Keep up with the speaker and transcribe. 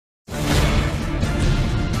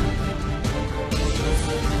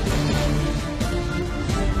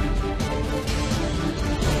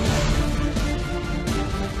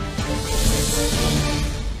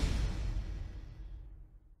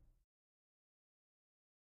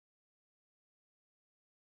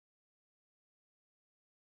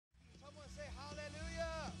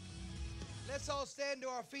let's all stand to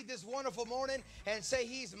our feet this wonderful morning and say,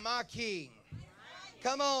 He's my King.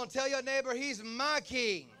 Come on, tell your neighbor, He's my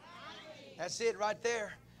King. That's it right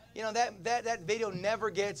there. You know, that video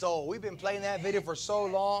never gets old. We've been playing that video for so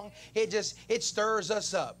long. It stirs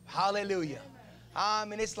us up. Hallelujah. I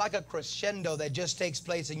mean, it's like a crescendo that just takes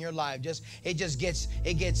place in your life.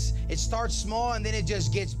 It starts small and then it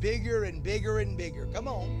just gets bigger and bigger and bigger. Come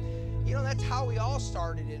on. You know, that's how we all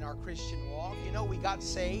started in our Christian walk. You know, we got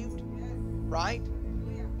saved, right?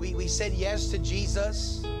 We said yes to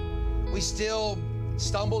Jesus. We still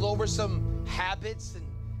stumbled over some habits and,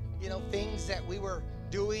 you know, things that we were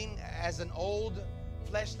doing as an old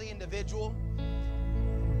fleshly individual.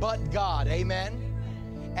 But God, amen,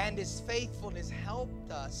 and His faithfulness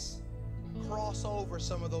helped us cross over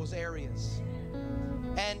some of those areas.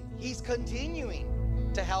 And He's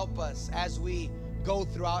continuing to help us as we go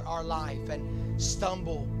throughout our life and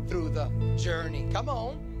stumble through the journey. Come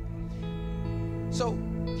on. So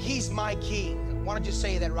He's my King. Why don't you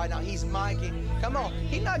say that right now? He's my King. Come on.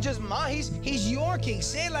 He's not just mine. He's your King.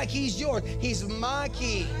 Say it like He's yours. He's my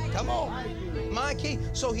King. Come on. My King.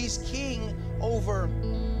 So He's King over,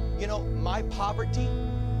 you know, my poverty.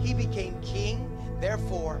 He became King.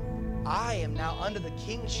 Therefore, I am now under the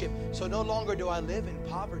kingship. So no longer do I live in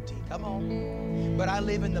poverty. Come on. But I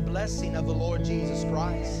live in the blessing of the Lord Jesus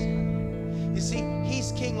Christ. You see,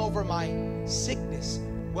 He's King over my sickness.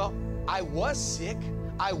 Well, I was sick.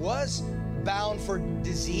 I was bound for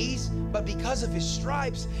disease. But because of His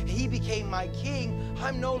stripes, He became my King.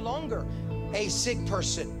 I'm no longer a sick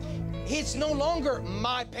person. It's no longer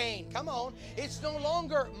my pain. Come on. It's no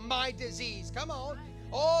longer my disease. Come on.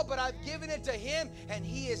 Oh, but I've given it to Him, and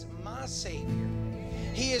He is my Savior.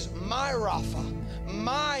 He is my Rapha,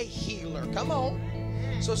 my healer. Come on.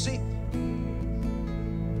 So see,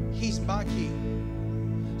 He's my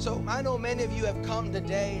King. So I know many of you have come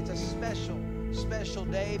today. It's a special, special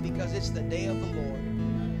day because it's the day of the Lord.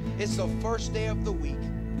 It's the first day of the week.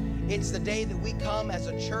 It's the day that we come as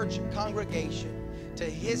a church congregation to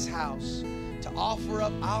His house to offer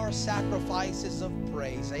up our sacrifices of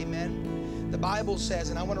praise. Amen. The Bible says,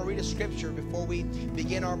 and I want to read a scripture before we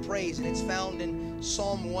begin our praise, and it's found in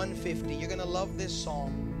Psalm 150. You're going to love this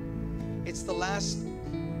psalm. It's the last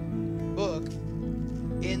book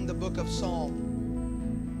in the book of Psalm.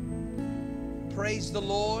 Praise the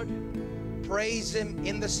Lord. Praise Him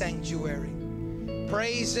in the sanctuary.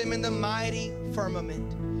 Praise Him in the mighty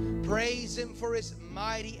firmament. Praise Him for His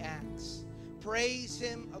mighty acts. Praise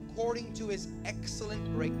Him according to His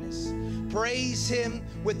excellent greatness. Praise Him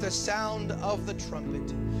with the sound of the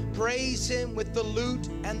trumpet. Praise Him with the lute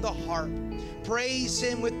and the harp. Praise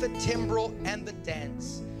Him with the timbrel and the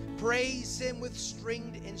dance. Praise Him with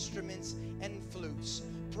stringed instruments and flutes.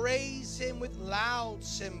 Praise Him with loud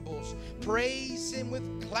cymbals. Praise Him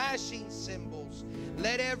with clashing cymbals.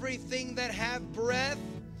 Let everything that have breath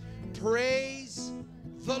praise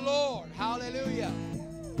the Lord. Hallelujah.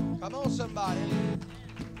 Come on, somebody.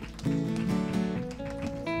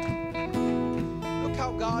 Look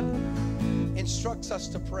how God instructs us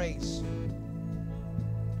to praise.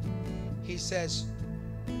 He says,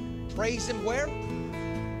 praise Him where?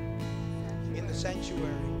 In the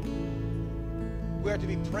sanctuary. We are to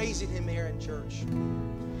be praising Him here in church.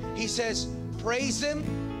 He says, praise Him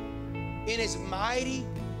in His mighty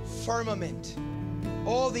firmament.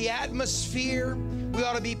 Oh, the atmosphere, we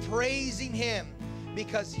ought to be praising Him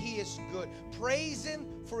because He is good. Praise Him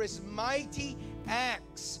for His mighty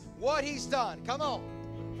acts. What He's done. Come on.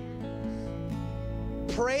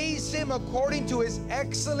 Praise Him according to His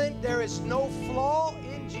excellent. There is no flaw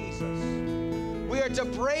in Jesus. We are to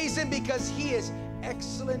praise Him because He is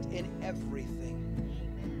excellent in everything.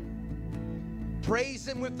 Praise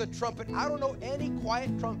Him with the trumpet. I don't know any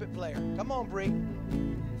quiet trumpet player. Come on, Bree.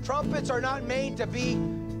 Trumpets are not made to be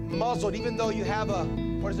muzzled, even though you have a,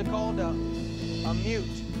 what is it called? A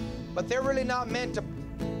mute. But they're really not meant to,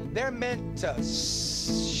 they're meant to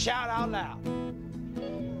shout out loud.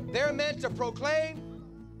 They're meant to proclaim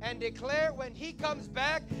and declare when He comes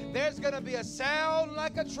back, there's going to be a sound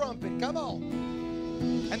like a trumpet. Come on.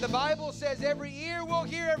 And the Bible says every ear will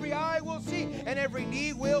hear, every eye will see, and every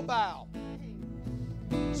knee will bow.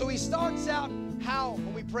 So He starts out how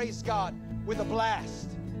when we praise God? With a blast.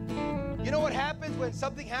 You know what happens when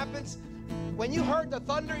something happens? When you heard the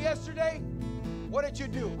thunder yesterday, what did you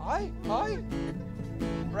do?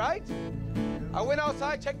 Right? I went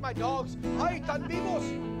outside, checked my dogs. Ay, tan vivos.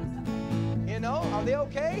 You know, are they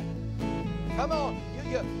okay? Come on.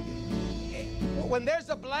 When there's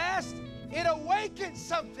a blast, it awakens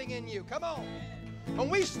something in you. Come on. When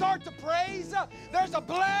we start to praise, there's a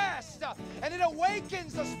blast and it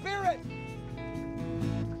awakens the spirit.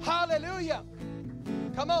 Hallelujah.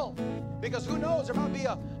 Come on. Because who knows, there might be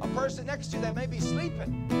a person next to you that may be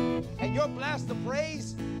sleeping. And your blast of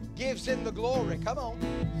praise gives him the glory. Come on.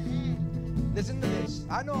 Listen to this.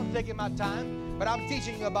 I know I'm taking my time, but I'm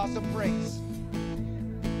teaching you about some praise.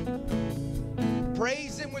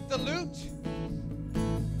 Praise him with the lute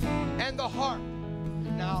and the harp.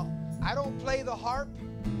 Now, I don't play the harp,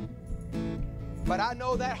 but I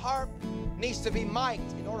know that harp needs to be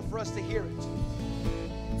mic'd in order for us to hear it.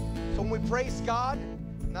 So when we praise God,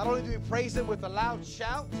 not only do we praise him with a loud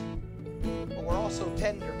shout, but we're also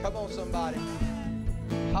tender. Come on, somebody.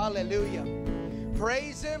 Hallelujah.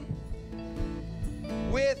 Praise him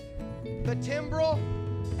with the timbrel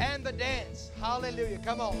and the dance. Hallelujah.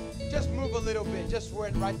 Come on. Just move a little bit. Just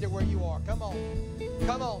right there where you are. Come on.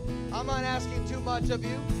 Come on. I'm not asking too much of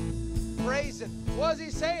you. Praise him. What's he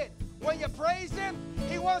saying? When you praise him,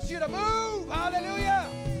 he wants you to move. Hallelujah.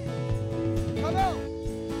 Come on.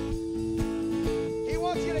 He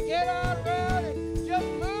wants you to get out around and just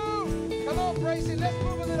move. Come on, praise him. Let's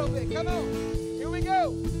move a little bit. Come on. Here we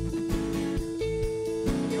go.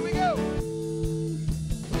 Here we go.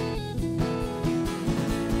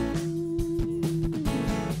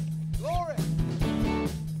 Glory.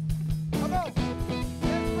 Come on.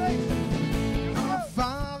 Let's praise him. Our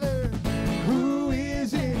Father who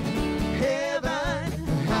is in heaven,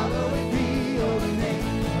 hallowed be your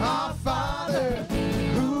name. Our Father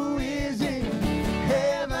who is in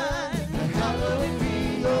heaven, hallowed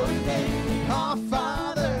be your name. Our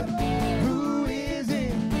Father who is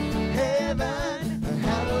in heaven,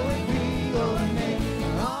 hallowed be your name.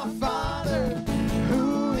 Our Father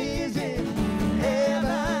who is in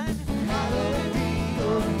heaven, hallowed be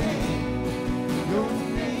your name. Your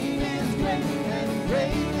name is great and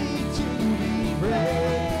greatly to be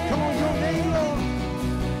praised. Come on, your name, Lord.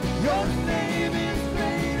 Your name is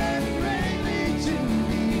great and greatly to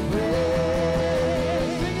be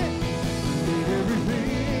praised. Sing it. Let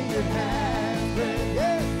everything that has breath,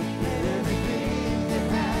 yes. Let everything that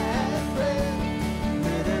has breath,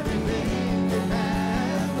 let everything that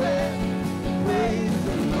has breath praise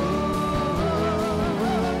the Lord.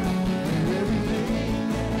 Let everything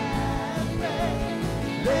that has breath,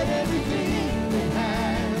 let everything that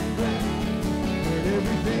has breath, let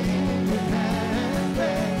everything that has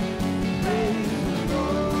breath praise the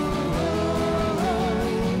Lord.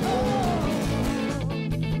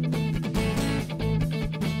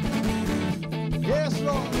 Yes,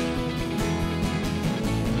 Lord.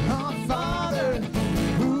 Our Father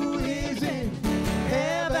who is in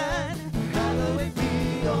heaven, hallowed be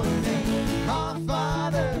your name. Our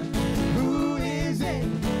Father who is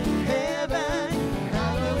in heaven,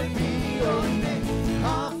 hallowed be your name.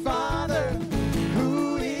 Our Father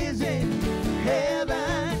who is in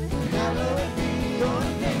heaven, hallowed be your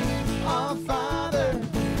name. Our Father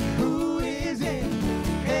who is in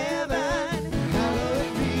heaven,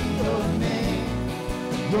 hallowed be your name.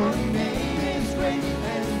 Your name is great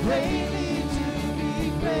and greatly to be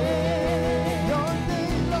praised. Your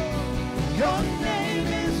name, Lord. Your name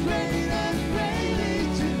is great and greatly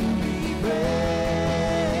to be praised.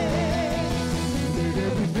 Let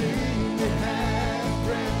everything that has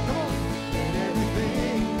breath, come on. Let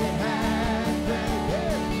everything that has breath,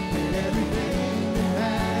 yeah. Let everything that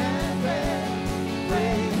has breath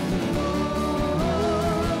praise the Lord.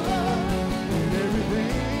 Let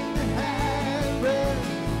everything that has breath,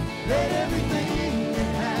 let everything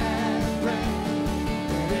that has breath,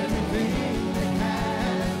 let everything that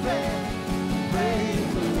has breath praise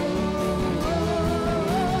the Lord.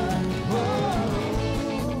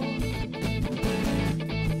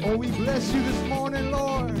 Oh, we bless you this morning,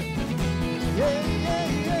 Lord. Yeah, yeah,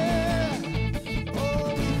 yeah.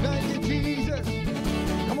 Oh, we thank you, Jesus.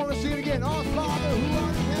 Come on, let's sing it again. Our Father who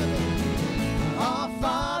art in heaven. Our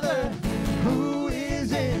Father who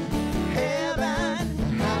is in heaven,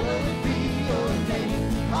 hallowed be your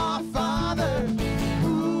name. Our Father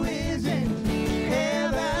who is in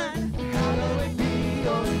heaven, hallowed be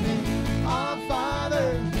your name. Our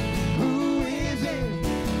Father who is in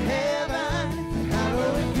heaven,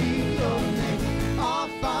 hallowed be your name. Our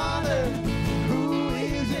Father who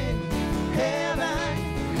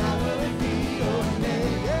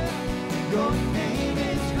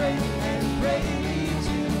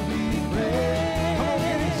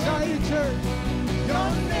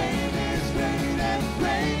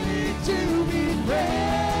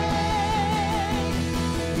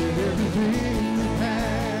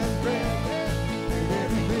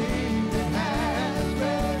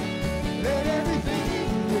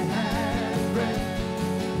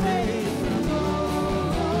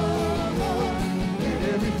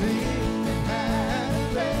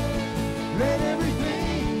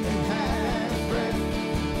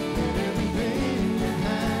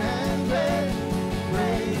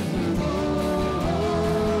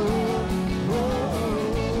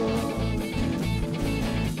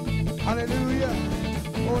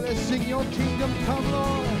Sing your kingdom come,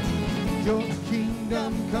 Lord. Your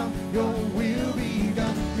kingdom come, your will be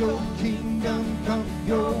done. Your kingdom come,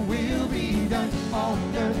 your will be done.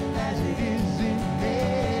 On earth as it is in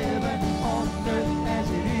heaven. On earth as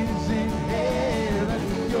it is in heaven.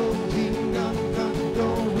 Your kingdom come,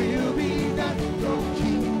 your will be done. Your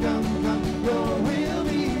kingdom come, your will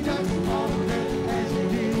be done. On earth as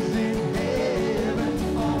it is in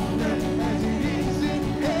heaven. On earth as it is in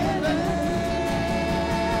heaven.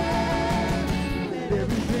 Let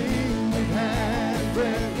everything that has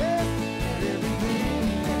breath, let everything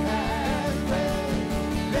that has breath,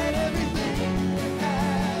 let everything that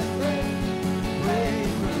has breath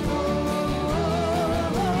praise the Lord.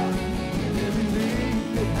 Let everything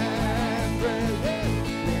that has breath,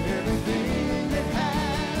 let everything that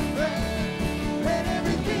has breath, let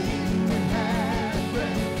everything that has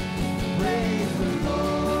breath praise the Lord.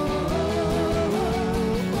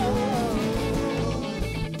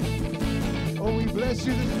 Oh, we bless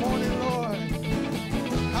you this morning, Lord.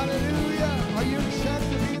 Hallelujah. Are you excited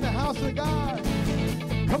to be in the house of God?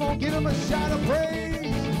 Come on, give him a shout of praise.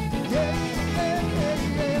 Yeah, yeah, yeah,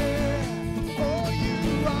 yeah. Oh,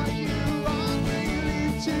 you are greatly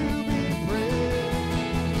to be praised.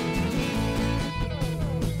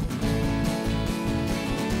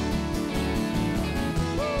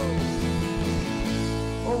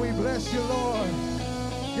 Oh, we bless you, Lord.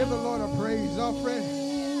 Give the Lord a praise offering.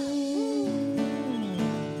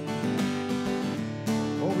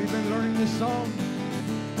 Oh, we've been learning this song.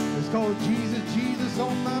 It's called Jesus, Jesus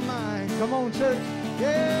on my mind. Come on, church.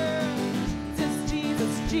 Yeah. Jesus,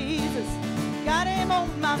 Jesus, Jesus, got him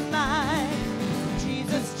on my mind.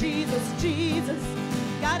 Jesus, Jesus, Jesus,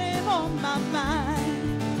 got him on my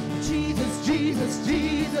mind. Jesus, Jesus,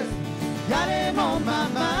 Jesus, got him on my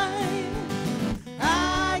mind.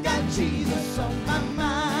 I got Jesus on my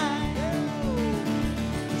mind.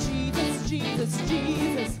 Jesus, Jesus,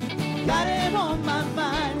 Jesus, got him on my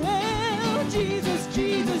mind. Well, Jesus,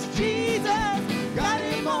 Jesus, Jesus, got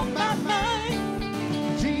him on my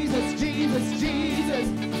mind. Jesus, Jesus, Jesus,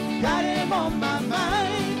 got him on my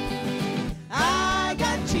mind. I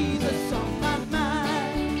got Jesus on my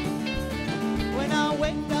mind. When I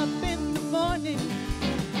wake up in the morning,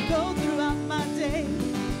 go throughout my day,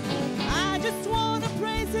 I just want to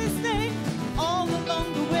praise his name all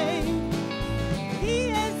along the way. He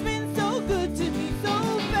has been so good to me,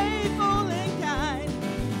 so faithful and kind.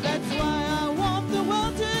 That's why I want the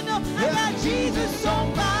world to know I got Jesus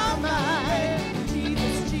on my mind.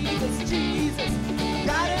 Jesus, Jesus, Jesus,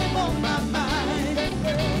 got him on my mind.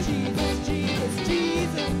 Jesus, Jesus,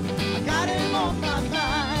 Jesus, I got him on my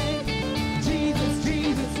mind. Jesus,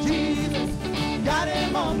 Jesus, Jesus, got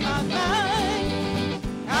him on my mind.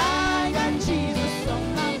 I got Jesus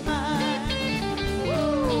on my mind.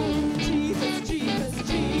 Woo! Jesus, Jesus,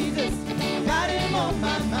 Jesus, got him on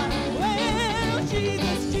my mind. Well,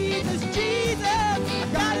 Jesus, Jesus, Jesus,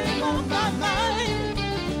 got him on my mind.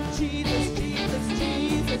 Jesus, Jesus,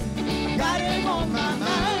 Jesus, got him on my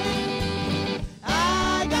mind.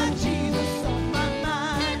 I got Jesus on my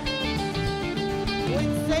mind. When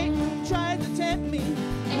Satan tries to tempt me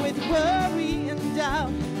with worry and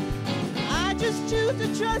doubt, I just choose to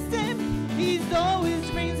trust him. He's always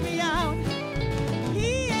brings me out.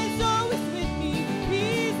 He is always with me.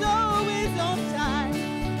 He's always on time.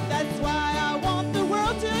 That's why I want the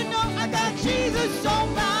world to know I got Jesus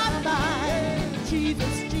on my mind.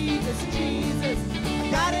 Jesus, Jesus, Jesus, I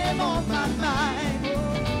got him on my mind.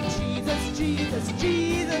 Jesus, Jesus,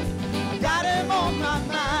 Jesus, I got him on my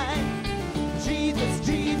mind. Jesus,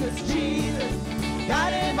 Jesus, Jesus,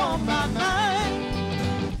 got him on my mind.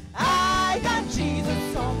 I got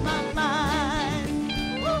Jesus on my mind.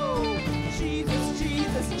 Woo! Jesus,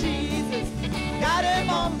 Jesus, Jesus, got him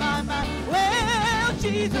on my mind. Well,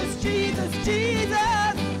 Jesus, Jesus,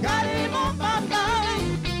 Jesus, got him on my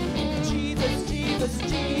mind. Jesus, Jesus,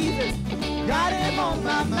 Jesus, got him on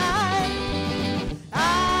my mind.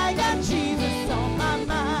 I got Jesus on my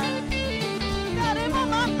mind. Got him on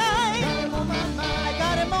my mind. Got him on my mind. I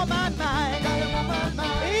got him on my mind. Got him on my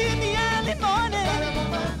mind. In the early morning. Got him on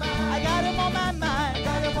my mind. I got him on my mind.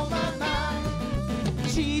 Got him on my mind.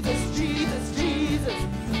 Jesus, Jesus, Jesus,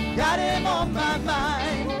 got him on my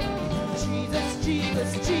mind. Jesus,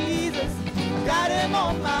 Jesus, Jesus, got him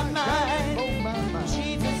on my mind.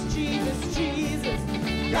 Jesus, Jesus, Jesus,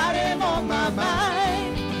 got him on my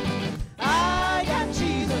mind. I got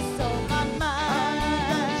Jesus on my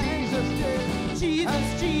mind.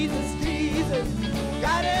 Jesus, Jesus, Jesus,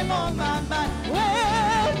 got him on my mind.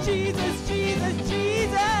 Well, Jesus, Jesus,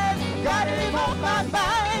 Jesus, got him on my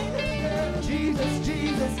mind. Jesus,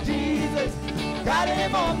 Jesus, Jesus, got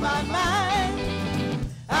him on my mind.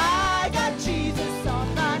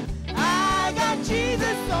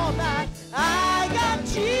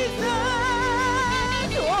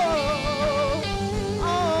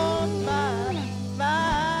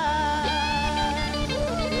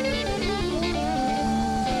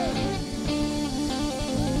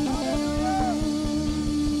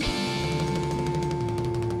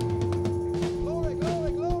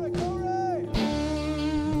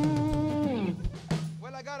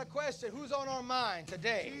 question, who's on our mind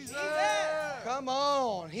today? Jesus. Come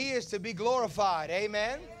on. He is to be glorified.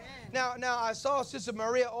 Amen. Now, I saw Sister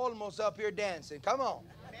Maria Olmos up here dancing. Come on.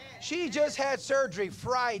 She just had surgery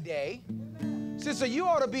Friday. Sister, you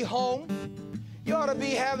ought to be home. You ought to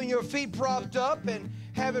be having your feet propped up and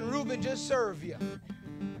having Reuben just serve you.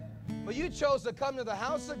 But you chose to come to the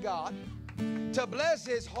house of God to bless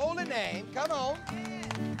His holy name. Come on.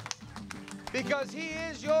 Because He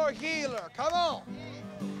is your healer. Come on.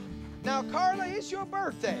 Now, Carla, it's your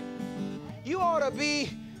birthday. You ought to be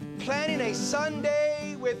planning a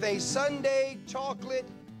sundae with a Sunday chocolate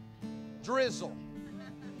drizzle.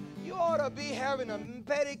 You ought to be having a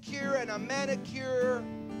pedicure and a manicure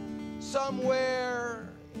somewhere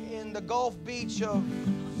in the Gulf Beach of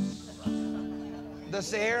the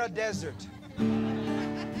Sahara Desert.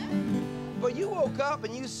 But you woke up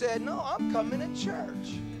and you said, no, I'm coming to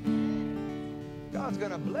church. God's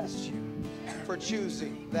going to bless you for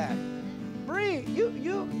choosing that. Bree,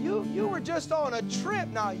 you were just on a trip.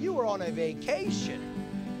 Now, you were on a vacation.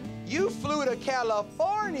 You flew to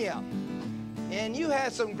California, and you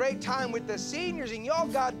had some great time with the seniors, and y'all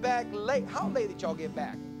got back late. How late did y'all get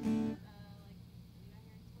back?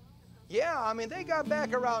 Yeah, I mean, they got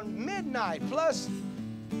back around midnight, plus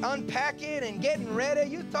unpacking and getting ready.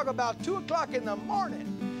 You talk about 2 o'clock in the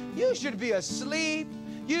morning. You should be asleep.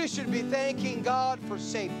 You should be thanking God for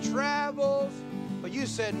safe travels. But you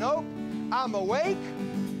said, nope, I'm awake.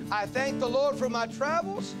 I thank the Lord for my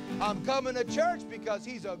travels. I'm coming to church because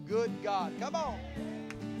He's a good God. Come on.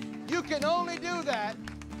 You can only do that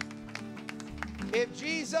if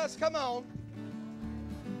Jesus, come on.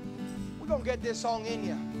 We're going to get this song in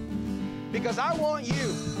you. Because I want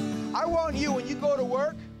you when you go to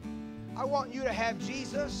work, I want you to have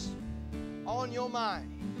Jesus on your mind.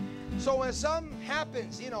 So when something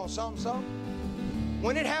happens,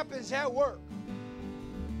 when it happens at work,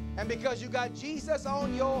 and because you got Jesus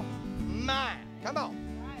on your mind, come on,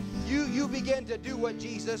 you begin to do what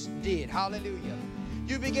Jesus did. Hallelujah.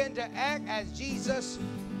 You begin to act as Jesus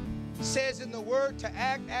says in the Word, to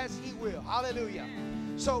act as He will. Hallelujah.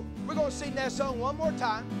 So we're going to sing that song one more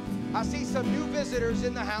time. I see some new visitors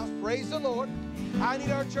in the house. Praise the Lord. I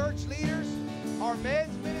need our church leaders, our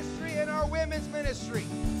men's ministry, and our women's ministry.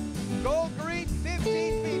 Go greet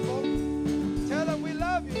 15 people. Tell them we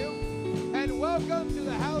love you and welcome to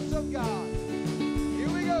the house of God. Here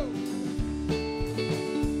we go.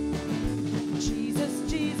 Jesus,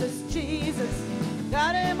 Jesus, Jesus,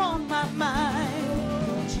 got Him on my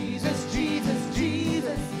mind. Jesus, Jesus,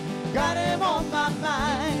 Jesus, got Him on my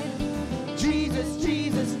mind. Jesus,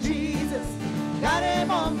 Jesus, Jesus, got Him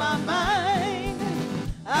on my mind.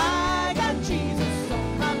 I got Jesus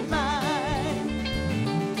on my mind.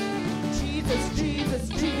 Jesus, Jesus,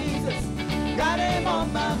 Jesus, got Him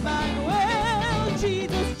on my mind. Well,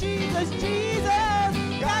 Jesus, Jesus, Jesus,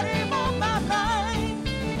 got Him on my mind.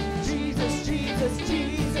 Jesus, Jesus,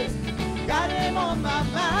 Jesus, got Him on my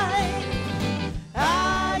mind.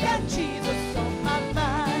 I got Jesus on my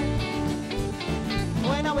mind.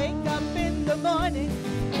 When I wake up in the morning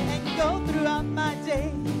and go throughout my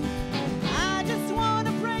day, I just want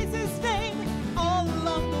to praise His name all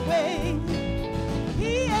along the way.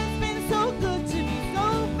 He has been so good to me,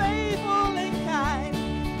 so faithful and kind.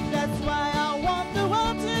 That's why I want the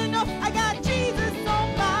world to know I got Jesus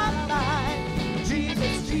on my mind.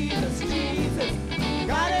 Jesus, Jesus, Jesus,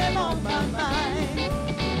 got Him on my mind.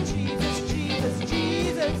 Jesus, Jesus,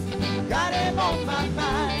 Jesus, got Him on my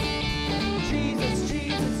mind. Jesus,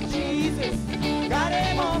 Jesus, Jesus, got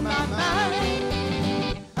Him on my mind.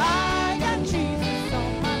 I got Jesus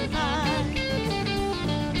on my mind.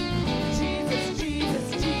 Jesus,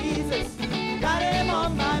 Jesus, Jesus, got Him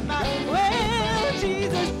on my mind. Well,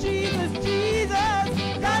 Jesus, Jesus, Jesus,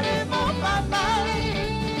 got Him on my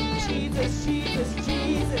mind. Jesus, Jesus,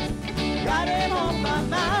 Jesus, got Him on my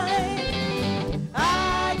mind.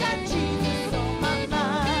 I got Jesus on my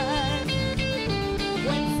mind.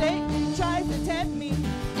 When Satan tries to tempt me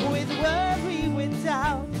with worry, with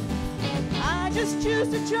doubt, I just choose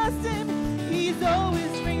to trust Him. He's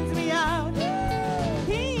always brings me out.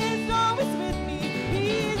 He is always with me.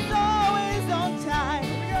 He is always on time.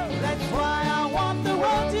 That's why I want the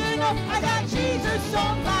world to know I got Jesus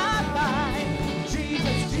on my mind.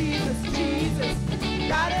 Jesus, Jesus, Jesus,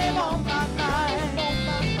 got Him on my mind.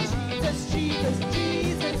 Jesus, Jesus,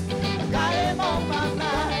 Jesus, got Him on my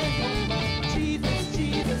mind. Jesus,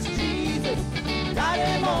 Jesus, Jesus, got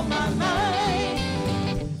Him on my mind.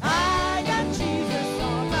 I got Jesus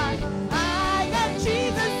on my, I got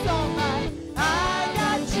Jesus on my, I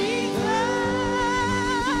got Jesus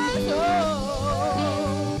on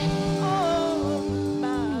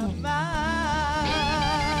my mind.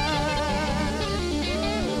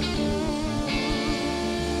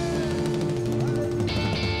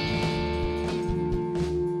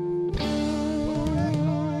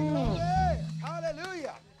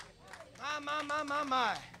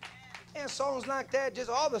 my. And songs like that, just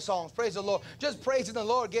all the songs, praise the Lord. Just praising the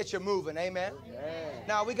Lord gets you moving, amen.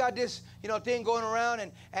 Now we got this, thing going around,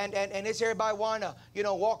 and it's everybody wanting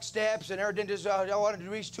to, walk steps and everything. Just I wanted to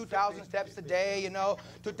reach 2,000 steps a day,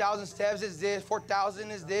 2,000 steps is this,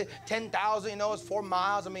 4,000 is this, 10,000, it's 4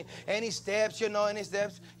 miles. I mean, any steps, any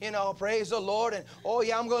steps, praise the Lord, and oh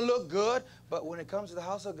yeah, I'm going to look good. But when it comes to the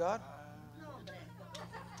house of God,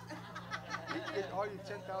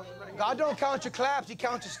 God don't count your claps, He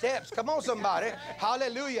counts your steps. Come on, somebody.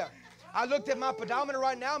 Hallelujah. I looked at my pedometer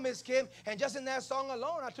right now, Miss Kim, and just in that song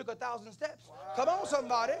alone, I took 1,000 steps. Come on,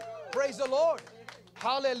 somebody. Praise the Lord.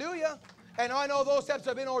 Hallelujah. And I know those steps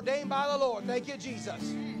have been ordained by the Lord. Thank you,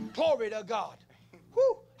 Jesus. Glory to God.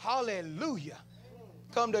 Whew. Hallelujah.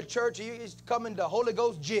 Come to church, you come into Holy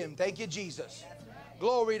Ghost gym. Thank you, Jesus.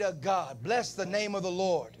 Glory to God. Bless the name of the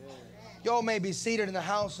Lord. Y'all may be seated in the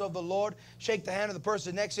house of the Lord. Shake the hand of the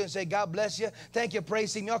person next to you and say, God bless you. Thank you,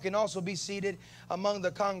 praise Him. Y'all can also be seated among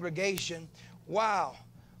the congregation. Wow.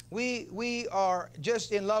 We are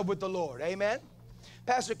just in love with the Lord. Amen.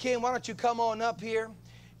 Pastor Kim, why don't you come on up here?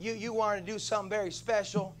 You wanted to do something very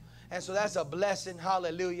special, and so that's a blessing.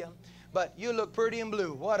 Hallelujah. But you look pretty in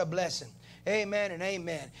blue. What a blessing. Amen and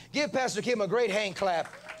amen. Give Pastor Kim a great hand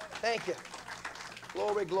clap. Thank you.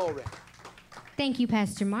 Glory, glory. Thank you,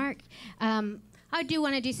 Pastor Mark. I do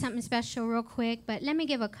want to do something special real quick, but let me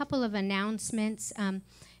give a couple of announcements.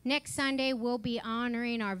 Next Sunday, we'll be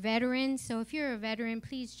honoring our veterans. So if you're a veteran,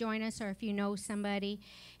 please join us, or if you know somebody.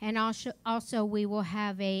 And also we will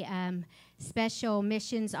have a special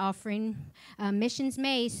missions offering, Missions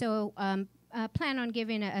May. So plan on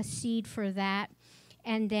giving a seed for that.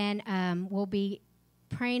 And then we'll be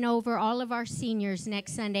praying over all of our seniors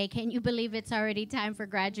next Sunday. Can you believe it's already time for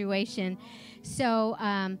graduation? So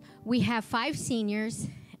we have 5 seniors,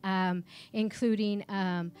 including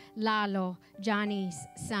Lalo, Johnny's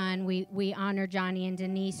son. We honor Johnny and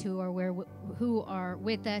Denise, who are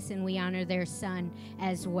with us, and we honor their son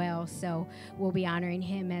as well. So we'll be honoring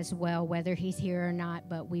him as well, whether he's here or not,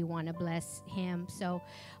 but we want to bless him. So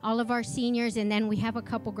all of our seniors, and then we have a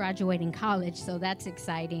couple graduating college, so that's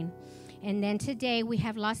exciting. And then today we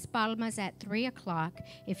have Las Palmas at 3 o'clock,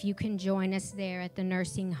 if you can join us there at the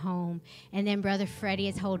nursing home. And then Brother Freddie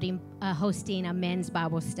is hosting a men's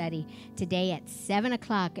Bible study today at 7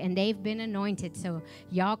 o'clock, and they've been anointed. So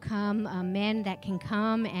y'all come, men that can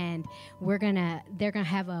come, and they're gonna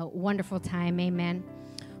have a wonderful time. Amen.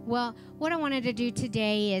 Well, what I wanted to do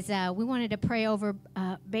today is we wanted to pray over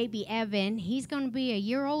baby Evan. He's going to be a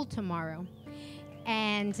year old tomorrow,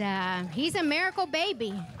 and he's a miracle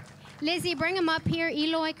baby. Lizzie, bring him up here.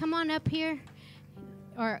 Eloy, come on up here.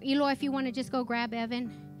 Or Eloy, if you want to just go grab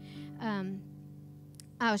Evan.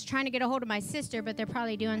 I was trying to get a hold of my sister, but they're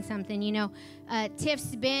probably doing something.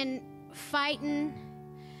 Tiff's been fighting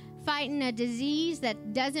a disease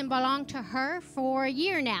that doesn't belong to her for a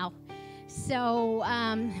year now. So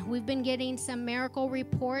we've been getting some miracle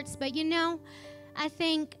reports. But, I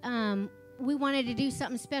think we wanted to do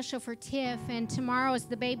something special for Tiff, and tomorrow is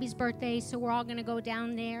the baby's birthday, so we're all going to go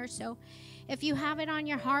down there. So if you have it on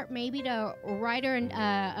your heart, maybe to write her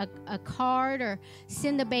a card or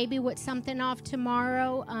send the baby with something off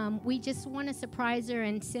tomorrow, we just want to surprise her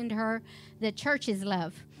and send her the church's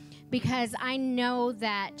love, because I know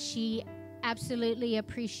that she absolutely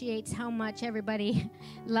appreciates how much everybody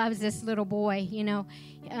loves this little boy.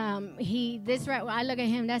 I look at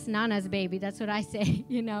him, that's Nana's baby. That's what I say.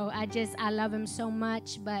 I love him so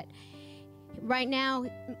much. But right now,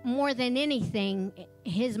 more than anything,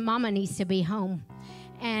 his mama needs to be home.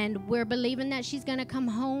 And we're believing that she's going to come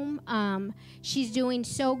home. She's doing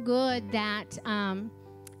so good that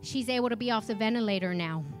she's able to be off the ventilator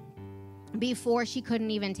now. Before, she couldn't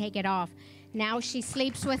even take it off. Now she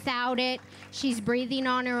sleeps without it. She's breathing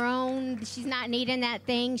on her own. She's not needing that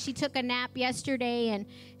thing. She took a nap yesterday, and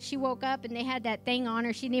she woke up, and they had that thing on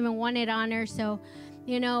her. She didn't even want it on her. So,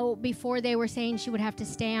 before they were saying she would have to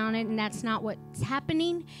stay on it, and that's not what's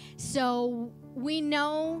happening. So we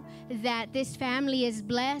know that this family is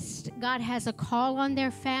blessed. God has a call on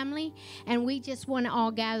their family, and we just want to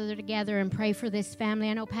all gather together and pray for this family.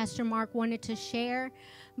 I know Pastor Mark wanted to share,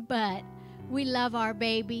 but we love our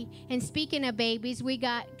baby. And speaking of babies, we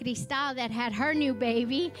got Cristal that had her new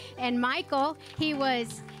baby. And Michael, he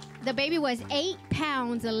was The baby was 8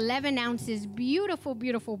 pounds, 11 ounces. Beautiful,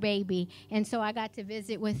 beautiful baby. And so I got to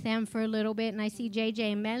visit with them for a little bit. And I see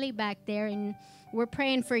JJ and Melly back there. And we're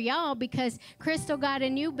praying for y'all because Crystal got a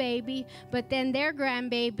new baby. But then their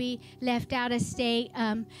grandbaby left out of state.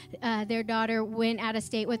 Their daughter went out of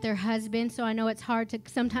state with her husband. So I know it's hard to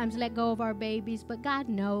sometimes let go of our babies. But God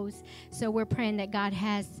knows. So we're praying that God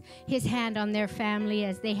has his hand on their family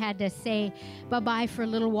as they had to say bye-bye for a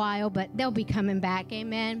little while. But they'll be coming back.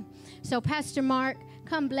 Amen. So, Pastor Mark,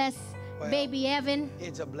 come bless baby Evan.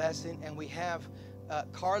 It's a blessing. And we have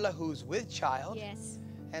Carla, who's with child. Yes.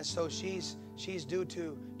 And so she's due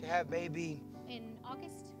to have baby In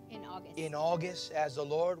August? in August, as the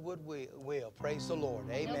Lord will. Praise the Lord.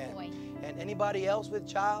 Amen. No boy. And anybody else with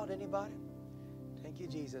child? Anybody? Thank you,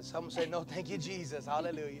 Jesus. Someone said, no, thank you, Jesus.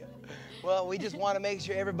 Hallelujah. Well, we just want to make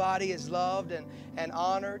sure everybody is loved and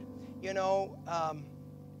honored. You know,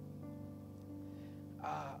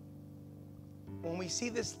 when we see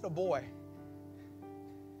this little boy,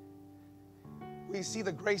 we see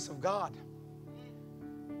the grace of God.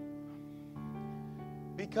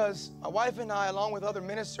 Because my wife and I, along with other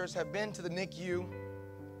ministers, have been to the NICU.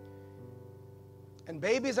 And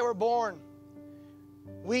babies that were born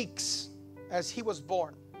weeks as he was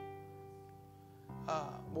born,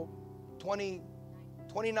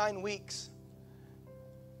 29 weeks,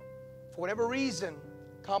 for whatever reason,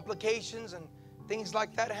 complications and things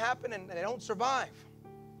like that happen and they don't survive.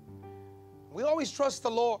 We always trust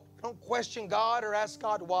the Lord. We don't question God or ask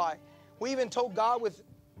God why. We even told God with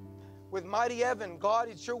Mighty Evan, God,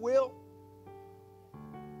 it's your will.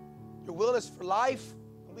 Your will is for life,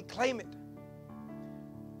 and we claim it.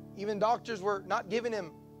 Even doctors were not giving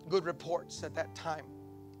him good reports at that time.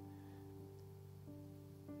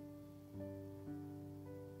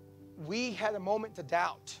 We had a moment to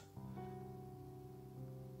doubt.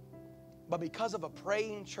 But because of a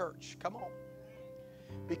praying church, come on,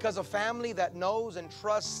 because of family that knows and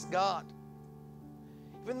trusts God,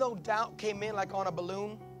 even though doubt came in like on a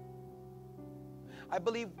balloon, I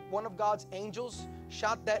believe one of God's angels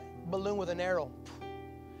shot that balloon with an arrow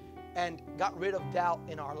and got rid of doubt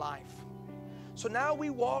in our life. So now we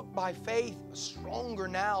walk by faith stronger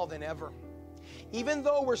now than ever. Even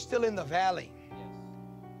though we're still in the valley.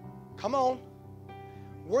 Come on.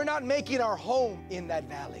 We're not making our home in that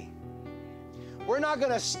valley. We're not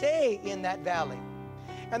going to stay in that valley.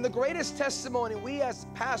 And the greatest testimony we as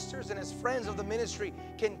pastors and as friends of the ministry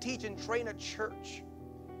can teach and train a church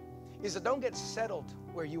is that don't get settled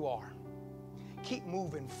where you are. Keep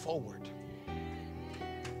moving forward.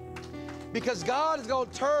 Because God is going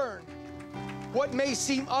to turn what may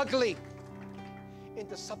seem ugly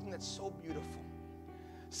into something that's so beautiful.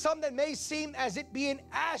 Something that may seem as it being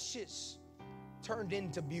ashes turned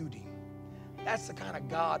into beauty. That's the kind of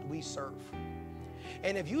God we serve.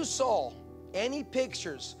 And if you saw any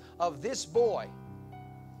pictures of this boy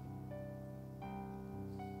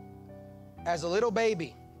as a little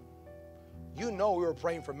baby, you know we were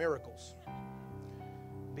praying for miracles.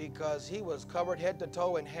 Because he was covered head to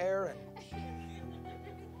toe in hair, and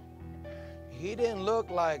he didn't look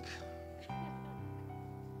like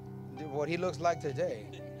what he looks like today.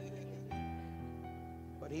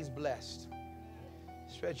 But he's blessed.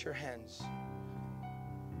 Stretch your hands.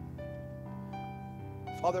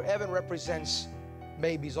 Father, Evan represents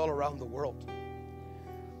babies all around the world.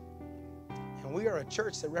 And we are a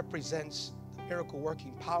church that represents the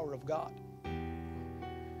miracle-working power of God.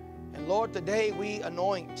 And Lord, today we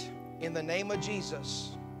anoint in the name of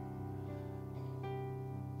Jesus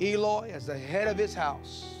Eloy as the head of his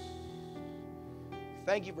house.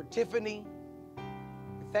 Thank you for Tiffany.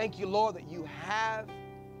 Thank you, Lord, that you have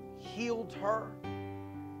healed her.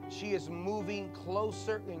 She is moving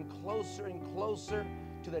closer and closer and closer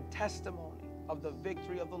to the testimony of the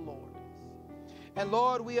victory of the Lord. And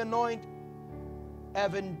Lord, we anoint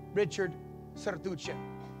Evan Richard Sertuche.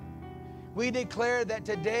 We declare that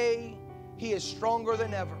today he is stronger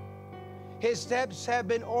than ever. His steps have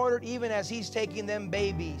been ordered even as he's taking them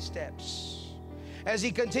baby steps. As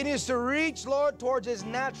he continues to reach, Lord, towards his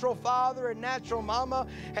natural father and natural mama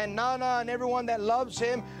and Nana and everyone that loves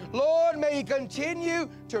him, Lord, may he continue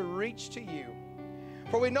to reach to you.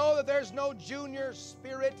 For we know that there's no junior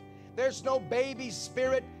spirit, there's no baby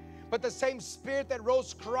spirit, but the same spirit that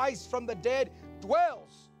rose Christ from the dead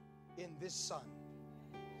dwells in this son.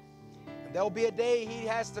 And there'll be a day he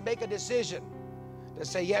has to make a decision to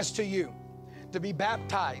say yes to you, to be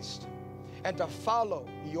baptized, and to follow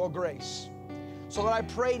your grace. So that I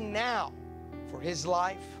pray now for his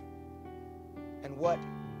life and what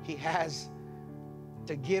he has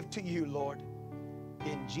to give to you, Lord,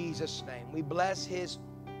 in Jesus' name. We bless his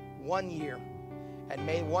 1 year. And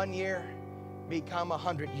may 1 year become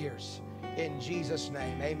 100 years. In Jesus'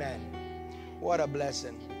 name, amen. What a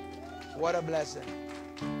blessing. What a blessing.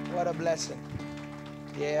 What a blessing.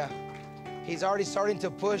 Yeah. He's already starting to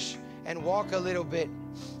push and walk a little bit.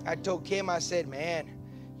 I told Kim, I said, man,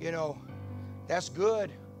 you know, that's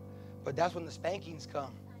good, but that's when the spankings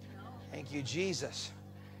come. Thank you, Jesus.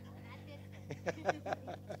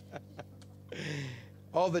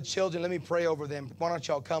 All the children, let me pray over them. Why don't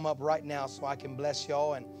y'all come up right now so I can bless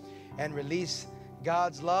y'all and release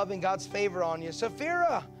God's love and God's favor on you.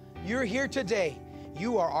 Safira, you're here today.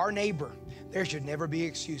 You are our neighbor. There should never be an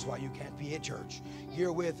excuse why you can't be at church.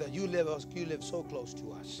 You're with us. You live so close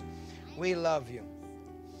to us. We love you.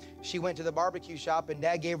 She went to the barbecue shop and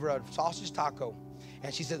Dad gave her a sausage taco.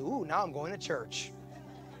 And she said, ooh, now I'm going to church.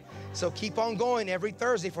 So keep on going every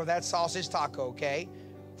Thursday for that sausage taco, okay?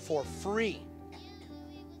 For free.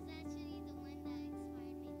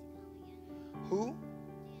 Who?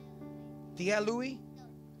 Tia Louie?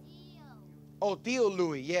 Oh, Theo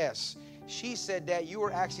Louie, yes. She said that you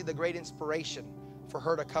were actually the great inspiration for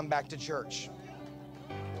her to come back to church.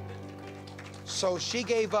 So she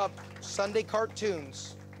gave up Sunday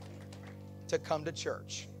cartoons to come to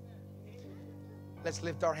church. Let's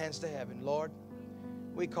lift our hands to heaven. Lord,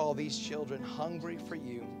 we call these children hungry for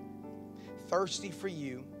you, thirsty for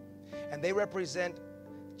you, and they represent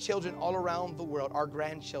children all around the world, our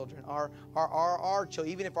grandchildren, our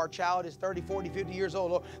children. Even if our child is 30, 40, 50 years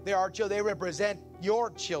old, Lord, they are children. They represent your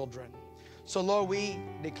children. So, Lord, we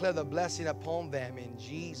declare the blessing upon them in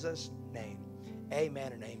Jesus' name.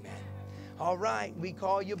 Amen and amen. All right, we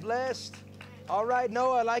call you blessed. All right,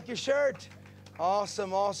 Noah, I like your shirt.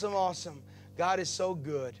 Awesome, awesome, awesome. God is so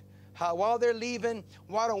good. While they're leaving,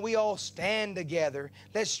 why don't we all stand together?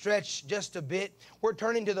 Let's stretch just a bit. We're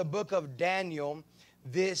turning to the book of Daniel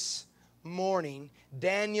this morning,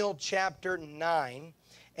 Daniel chapter 9.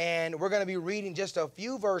 And we're going to be reading just a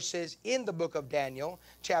few verses in the book of Daniel,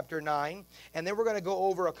 chapter 9. And then we're going to go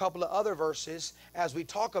over a couple of other verses as we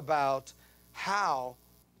talk about how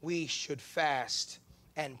we should fast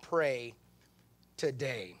and pray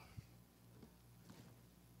today.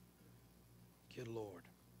 Good Lord.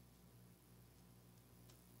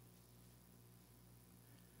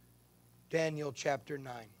 Daniel chapter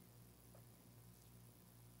 9.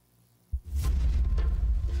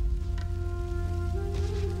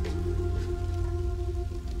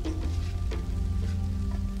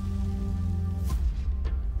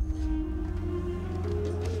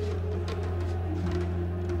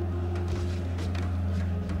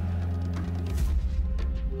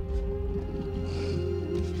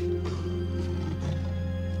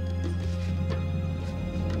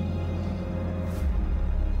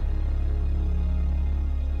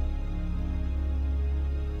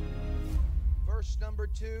 Number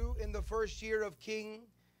 2, in the first year of King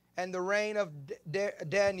and the reign of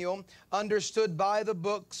Daniel, understood by the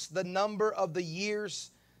books the number of the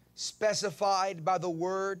years specified by the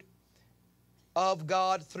word of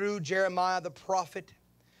God through Jeremiah the prophet,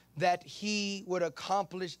 that he would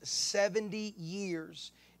accomplish 70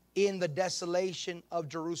 years in the desolation of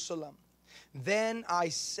Jerusalem. Then I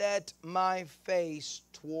set my face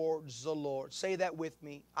towards the Lord. Say that with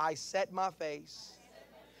me. I set my face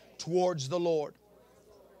towards the Lord.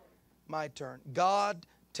 My turn. God,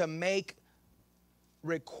 to make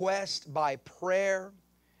request by prayer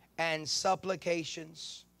and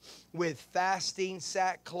supplications with fasting,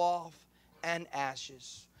 sackcloth, and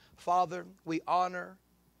ashes. Father, we honor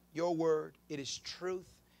your word. It is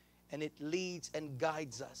truth, and it leads and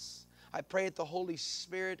guides us. I pray that the Holy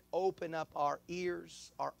Spirit open up our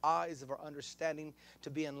ears, our eyes of our understanding to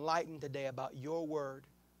be enlightened today about your word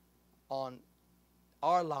on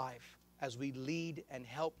our life, as we lead and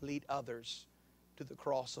help lead others to the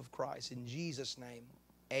cross of Christ. In Jesus' name,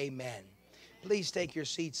 amen. Please take your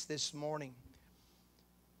seats this morning.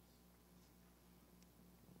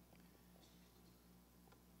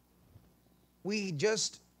 We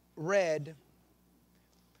just read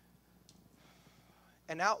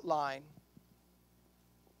an outline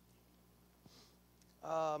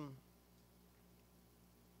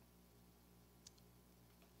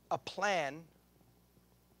a plan,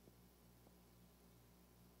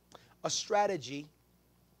 a strategy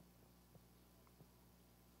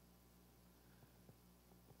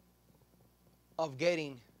of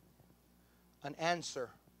getting an answer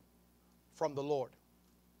from the Lord.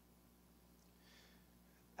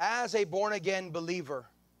 As a born-again believer,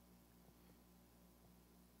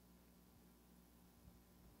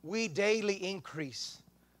 we daily increase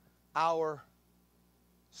our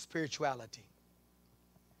spirituality.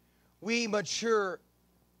 We mature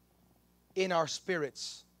in our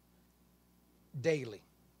spirits daily.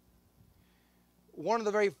 One of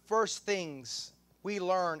the very first things we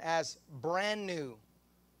learn as brand new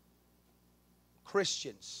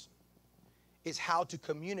Christians is how to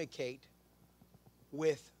communicate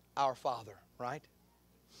with our Father, right?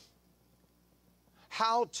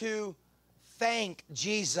 How to thank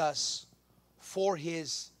Jesus for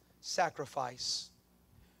His sacrifice.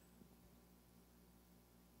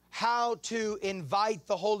 How to invite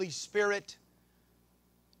the Holy Spirit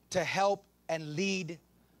to help and lead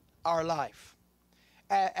our life.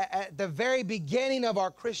 At the very beginning of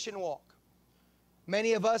our Christian walk,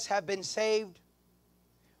 many of us have been saved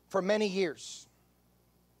for many years.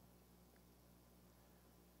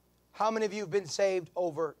 How many of you have been saved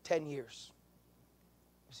over 10 years?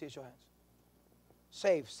 See, show hands.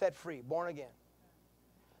 Saved, set free, born again.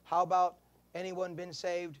 How about anyone been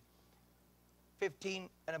saved 15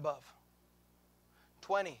 and above?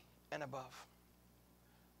 20 and above?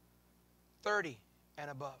 30 and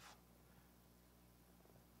above?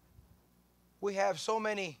 We have so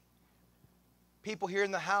many people here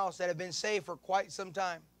in the house that have been saved for quite some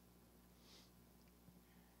time.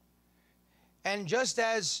 And just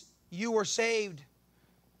as you were saved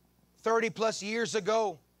 30 plus years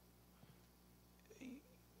ago,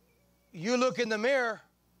 you look in the mirror,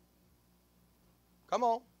 come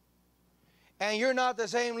on, and you're not the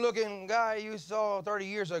same looking guy you saw 30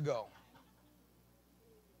 years ago.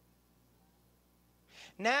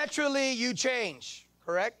 Naturally, you change,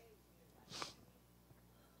 correct?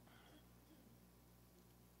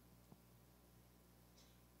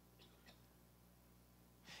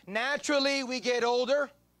 Naturally, we get older.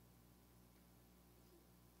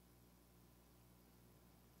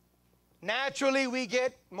 Naturally, we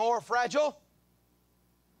get more fragile.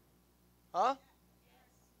 Huh?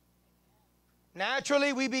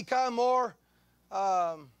 Naturally, we become more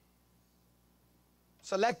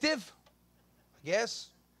selective, I guess.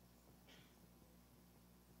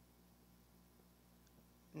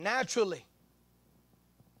 Naturally,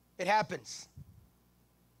 it happens.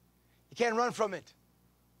 You can't run from it.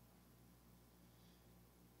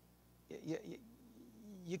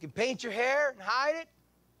 You can paint your hair and hide it,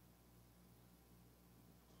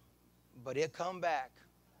 but it'll come back.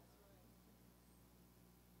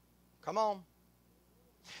 Come on.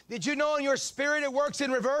 Did you know in your spirit it works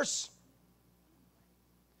in reverse?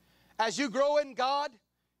 As you grow in God,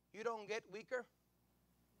 you don't get weaker,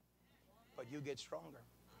 but you get stronger.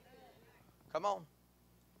 Come on.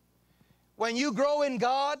 When you grow in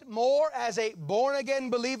God more as a born-again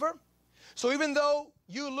believer, so even though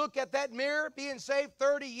you look at that mirror being saved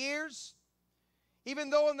 30 years, even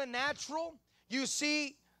though in the natural you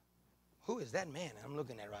see, who is that man I'm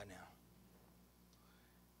looking at right now?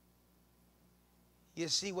 You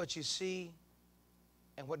see what you see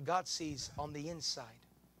and what God sees on the inside.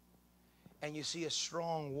 And you see a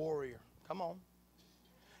strong warrior. Come on.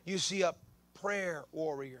 You see a prayer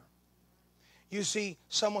warrior. You see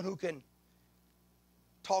someone who can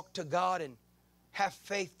talk to God and have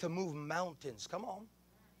faith to move mountains. Come on.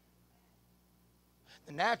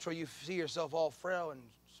 The natural, you see yourself all frail and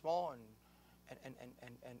small and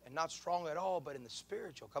not strong at all, but in the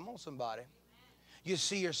spiritual, come on somebody, you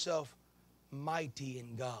see yourself mighty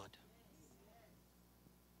in God.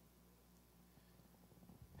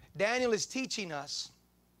 Daniel is teaching us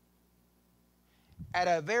at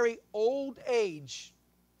a very old age,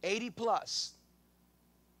 80 plus,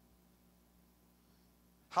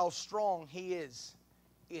 how strong he is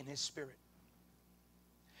in his spirit.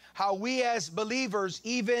 How we as believers,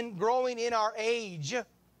 even growing in our age.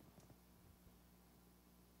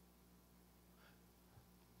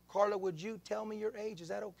 Carla, would you tell me your age? Is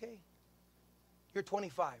that okay? You're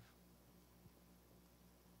 25.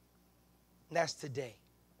 And that's today.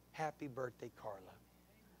 Happy birthday, Carla.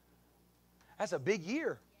 That's a big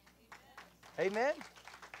year. Amen.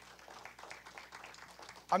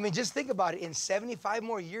 I mean, just think about it. In 75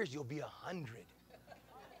 more years, you'll be 100.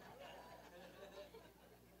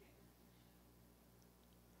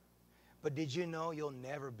 But did you know you'll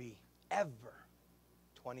never be, ever,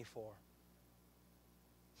 24?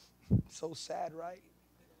 So sad, right?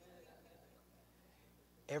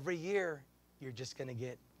 Every year, you're just going to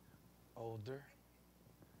get older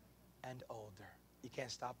and older. You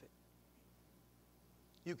can't stop it.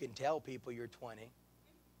 You can tell people you're 20.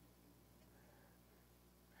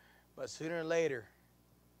 But sooner or later,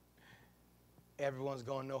 everyone's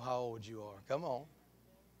going to know how old you are. Come on.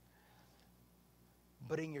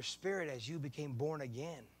 But in your spirit, as you became born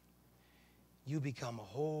again, you become a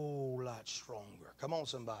whole lot stronger. Come on,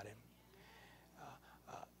 somebody.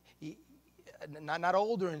 Not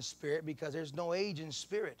older in spirit, because there's no age in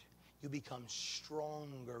spirit. You become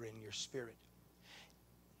stronger in your spirit.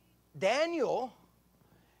 Daniel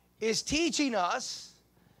is teaching us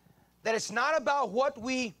that it's not about what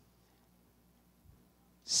we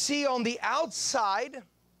see on the outside,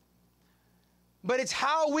 but it's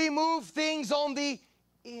how we move things on the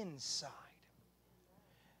inside.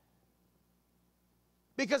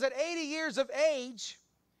 Because at 80 years of age,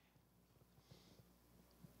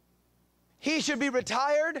 he should be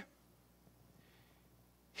retired.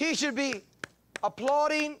 He should be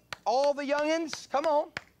applauding all the youngins. Come on.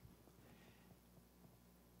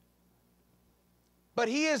 But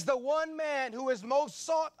he is the one man who is most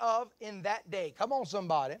sought of in that day. Come on,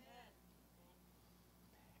 somebody.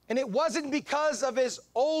 And it wasn't because of his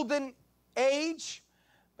olden age,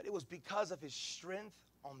 but it was because of his strength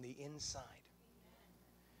on the inside.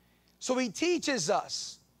 So he teaches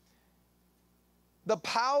us the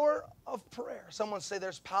power of prayer. Someone say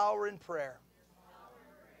there's power in prayer.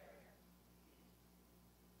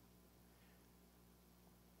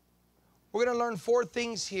 We're going to learn 4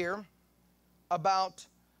 things here about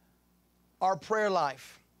our prayer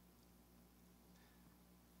life.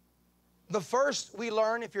 The first we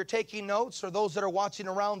learn, if you're taking notes, or those that are watching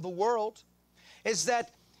around the world, is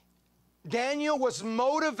that Daniel was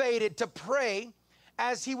motivated to pray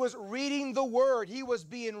as he was reading the Word. He was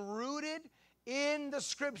being rooted in the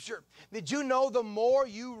Scripture. Did you know the more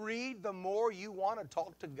you read, the more you want to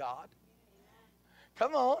talk to God?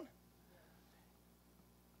 Come on.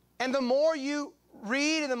 And the more you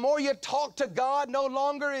read and the more you talk to God, no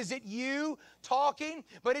longer is it you talking,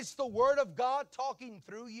 but it's the Word of God talking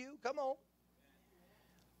through you. Come on.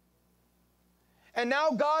 And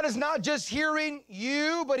now God is not just hearing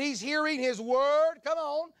you, but He's hearing His Word. Come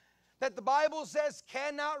on. That the Bible says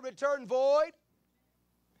cannot return void.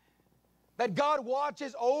 That God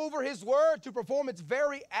watches over His Word to perform its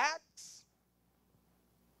very acts.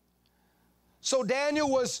 So Daniel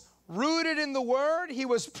was rooted in the Word. He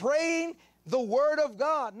was praying the Word of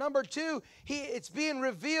God. Number 2, it's being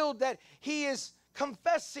revealed that he is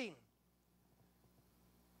confessing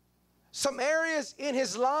some areas in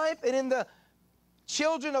his life and in the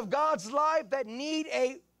children of God's life that need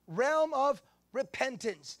a realm of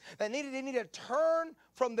repentance. They need to turn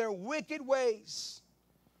from their wicked ways.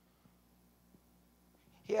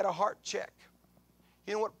 He had a heart check.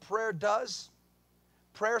 You know what prayer does?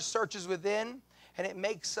 Prayer searches within, and it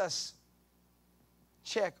makes us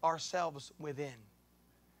check ourselves within.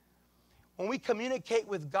 When we communicate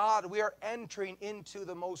with God, we are entering into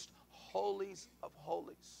the most holies of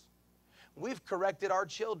holies. We've corrected our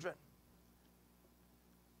children.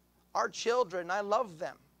 Our children, I love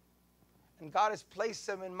them. And God has placed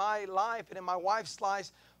them in my life and in my wife's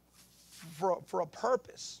life for a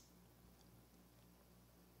purpose.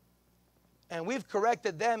 And we've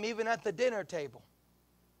corrected them even at the dinner table.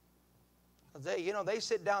 They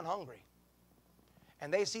sit down hungry.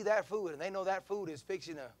 And they see that food, and they know that food is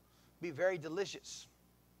fixing to be very delicious.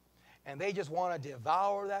 And they just want to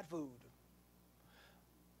devour that food.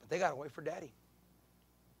 But they got to wait for Daddy.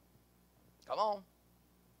 Come on.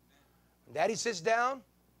 When Daddy sits down,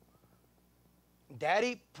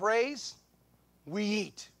 Daddy prays, we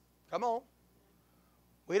eat. Come on.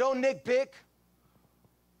 We don't nitpick.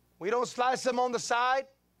 We don't slice them on the side.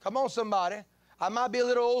 Come on, somebody. I might be a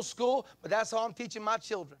little old school, but that's how I'm teaching my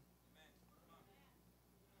children.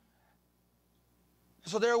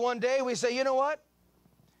 So there one day we say, you know what?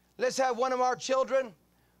 Let's have one of our children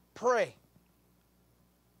pray.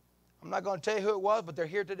 I'm not going to tell you who it was, but they're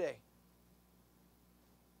here today.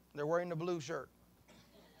 They're wearing the blue shirt.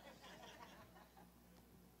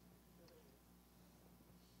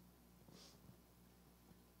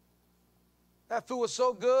 That food was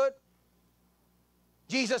so good.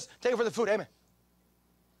 Jesus, take it for the food. Amen.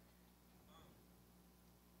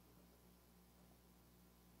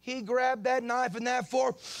 He grabbed that knife and that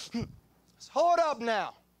fork. Hold up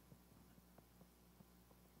now.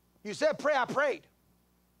 You said pray, I prayed.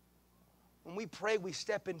 When we pray, we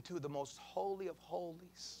step into the most holy of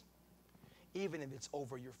holies, even if it's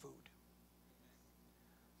over your food.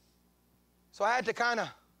 So I had to kind of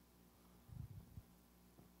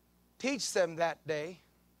teach them that day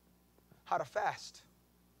how to fast.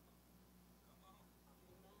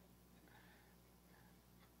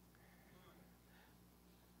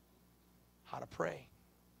 How to pray.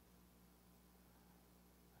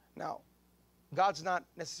 Now, God's not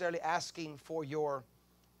necessarily asking for your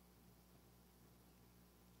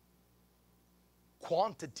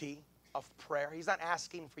quantity of prayer. He's not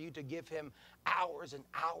asking for you to give Him hours and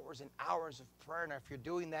hours and hours of prayer. Now, if you're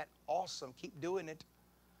doing that, awesome. Keep doing it.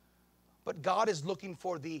 But God is looking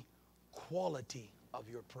for the quality of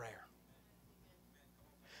your prayer.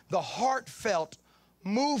 The heartfelt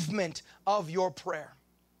movement of your prayer.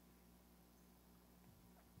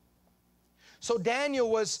 So Daniel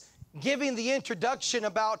was giving the introduction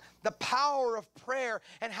about the power of prayer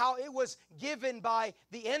and how it was given by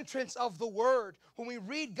the entrance of the Word. When we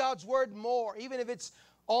read God's Word more, even if it's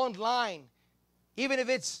online, even if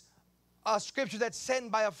it's a scripture that's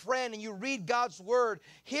sent by a friend and you read God's Word,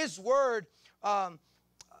 His Word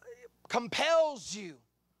compels you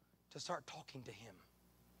to start talking to Him.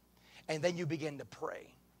 And then you begin to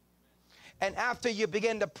pray. And after you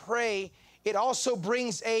begin to pray, it also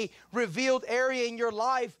brings a revealed area in your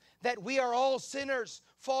life that we are all sinners,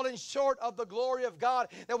 falling short of the glory of God,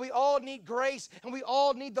 that we all need grace and we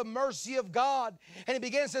all need the mercy of God. And it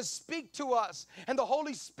begins to speak to us. And the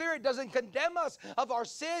Holy Spirit doesn't condemn us of our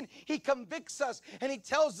sin. He convicts us and He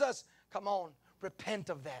tells us, come on, repent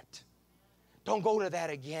of that. Don't go to that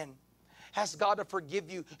again. Ask God to forgive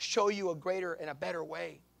you, show you a greater and a better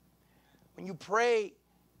way. When you pray,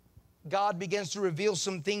 God begins to reveal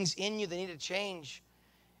some things in you that need to change.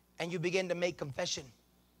 And you begin to make confession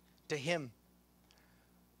to Him.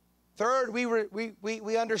 Third,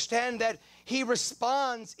 we understand that He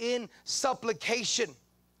responds in supplication.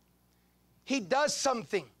 He does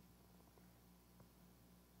something.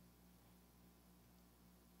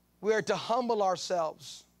 We are to humble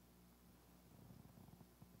ourselves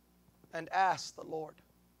and ask the Lord,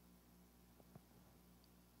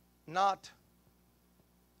 not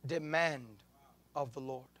demand of the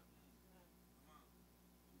Lord.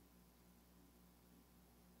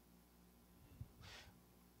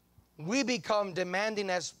 We become demanding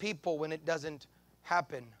as people when it doesn't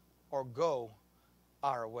happen or go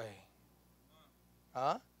our way.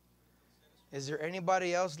 Huh? Is there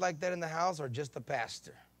anybody else like that in the house or just the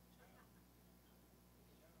pastor?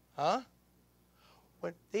 Huh?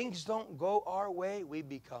 When things don't go our way, we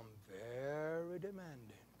become very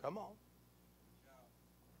demanding. Come on.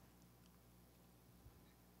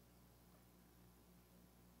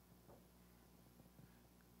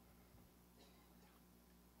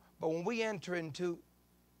 But when we enter into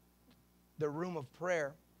the room of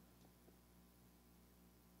prayer,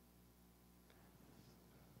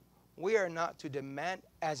 we are not to demand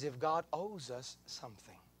as if God owes us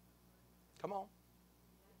something. Come on.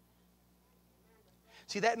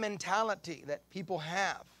 See, that mentality that people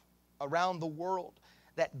have around the world,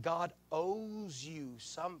 that God owes you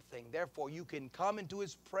something, therefore you can come into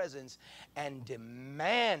His presence and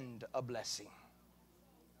demand a blessing.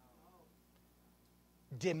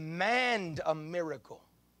 Demand a miracle.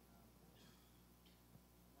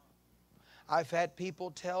 I've had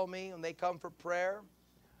people tell me when they come for prayer,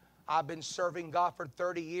 I've been serving God for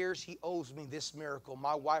 30 years. He owes me this miracle.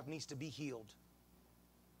 My wife needs to be healed.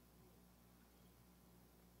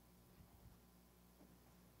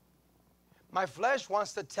 My flesh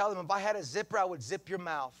wants to tell them, if I had a zipper, I would zip your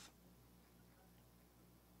mouth.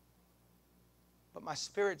 But my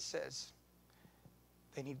spirit says,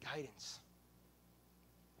 they need guidance.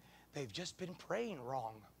 They've just been praying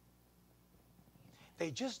wrong. They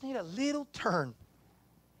just need a little turn.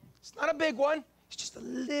 It's not a big one. It's just a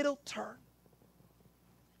little turn.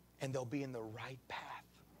 And they'll be in the right path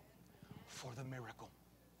for the miracle.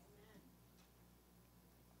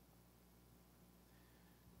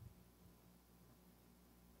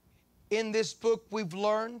 In this book, we've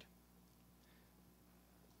learned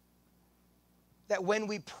that when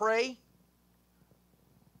we pray,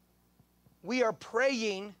 we are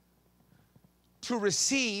praying to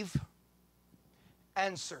receive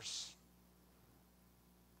answers.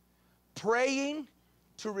 Praying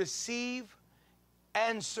to receive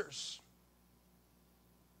answers.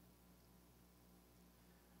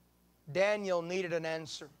 Daniel needed an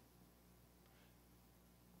answer.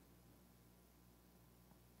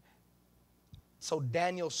 So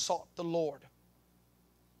Daniel sought the Lord.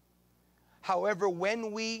 However,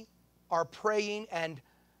 when we are praying and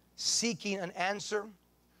seeking an answer,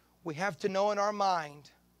 we have to know in our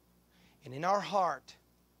mind and in our heart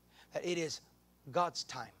that it is God's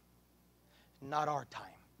time, not our time.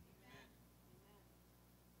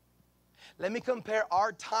 Let me compare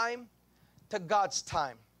our time to God's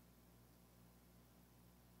time.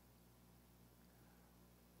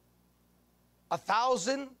 A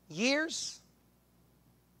 1,000 years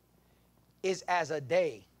is as a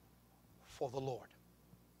day for the Lord.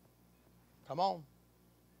 Come on.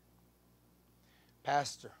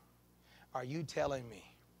 Pastor, are you telling me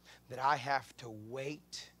that I have to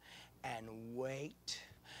wait and wait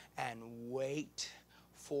and wait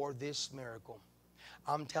for this miracle?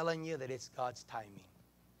 I'm telling you that it's God's timing.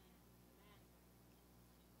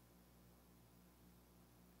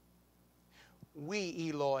 We,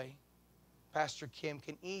 Eloy, Pastor Kim,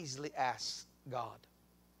 can easily ask God,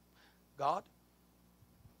 God,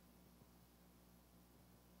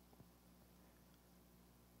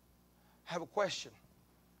 I have a question.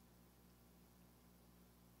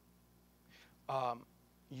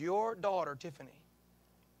 Your daughter, Tiffany,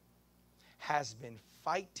 has been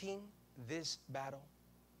fighting this battle,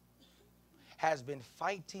 has been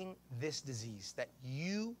fighting this disease that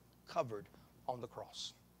you covered on the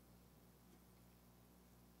cross.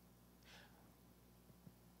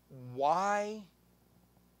 Why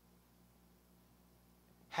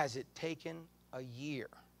has it taken a year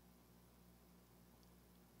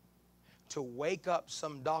to wake up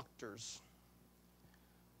some doctors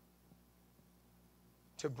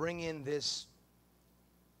to bring in this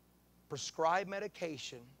prescribed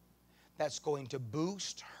medication that's going to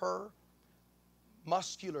boost her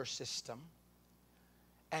muscular system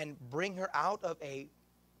and bring her out of a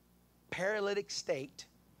paralytic state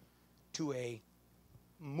to a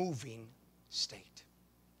moving state?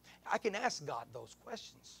 I can ask God those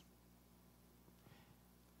questions.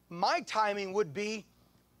 My timing would be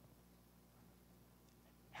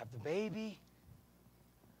have the baby,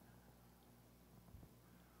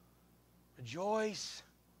 rejoice.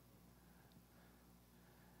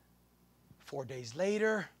 4 days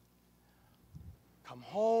later, come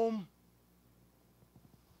home.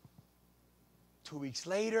 2 weeks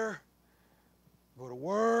later, go to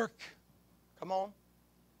work. Come on.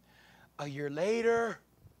 A year later,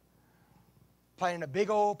 planning a big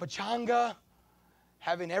old pachanga,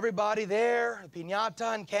 having everybody there,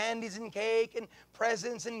 piñata and candies and cake and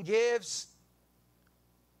presents and gifts.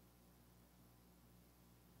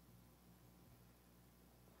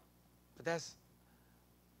 But that's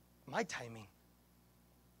my timing.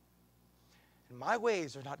 And my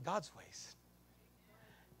ways are not God's ways.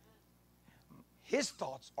 His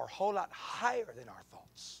thoughts are a whole lot higher than our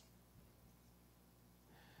thoughts.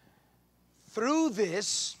 Through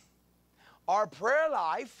this, our prayer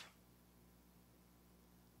life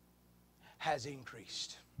has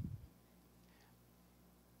increased.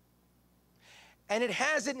 And it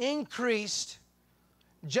hasn't increased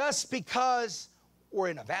just because we're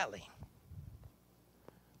in a valley.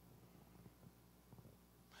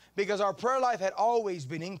 Because our prayer life had always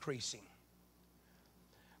been increasing.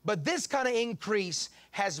 But this kind of increase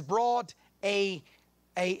has brought a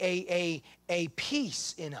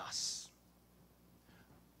peace in us,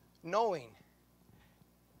 knowing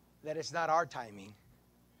that it's not our timing,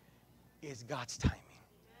 it's God's timing.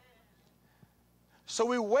 So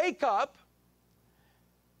we wake up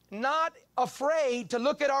not afraid to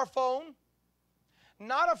look at our phone,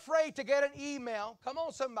 not afraid to get an email. Come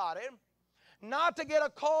on, somebody. Not to get a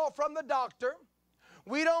call from the doctor.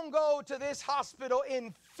 We don't go to this hospital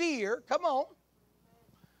in fear. Come on.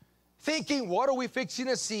 Thinking, what are we fixing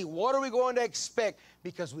to see? What are we going to expect?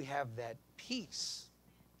 Because we have that peace,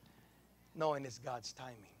 knowing it's God's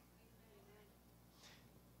timing.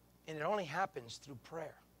 And it only happens through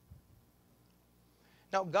prayer.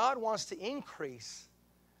 Now, God wants to increase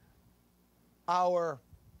our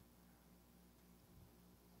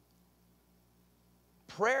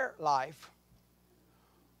prayer life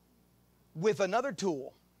with another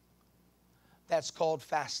tool that's called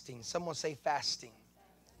fasting. Someone say fasting.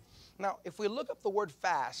 Now, if we look up the word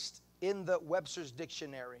fast in the Webster's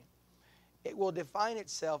dictionary, it will define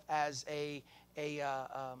itself as a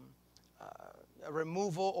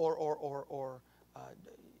removal or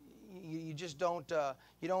you just don't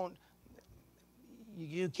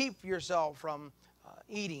you keep yourself from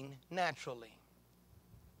eating naturally.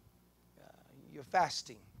 You're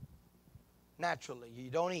fasting naturally. You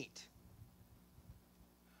don't eat.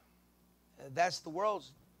 That's the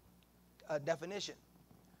world's definition.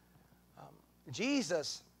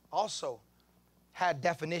 Jesus also had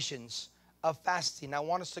definitions of fasting. I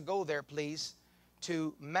want us to go there, please,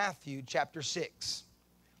 to Matthew chapter 6.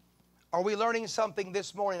 Are we learning something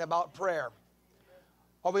this morning about prayer?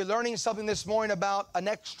 Are we learning something this morning about an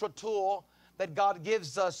extra tool that God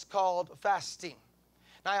gives us called fasting?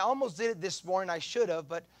 Now, I almost did it this morning. I should have,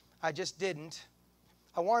 but I just didn't.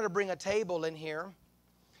 I wanted to bring a table in here,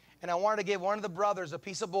 and I wanted to give one of the brothers a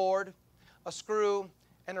piece of board, a screw,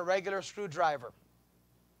 and a regular screwdriver.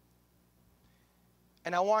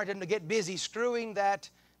 And I wanted him to get busy screwing that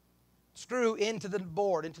screw into the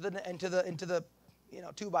board, into the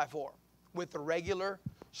 2x4 with the regular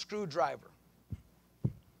screwdriver.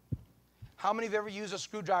 How many of you have ever used a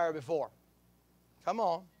screwdriver before? Come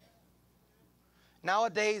on.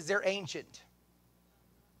 Nowadays, they're ancient.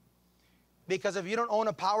 Because if you don't own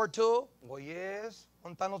a power tool, well, yes,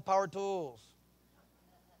 ¿dónde están los power tools?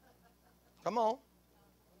 Come on.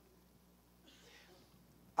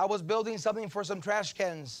 I was building something for some trash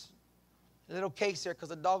cans, a little case there, because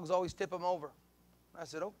the dogs always tip them over. I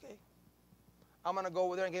said, okay. I'm going to go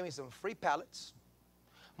over there and give me some free pallets,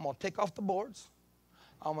 I'm going to take off the boards.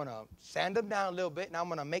 I'm going to sand them down a little bit, and I'm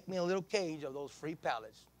going to make me a little cage of those free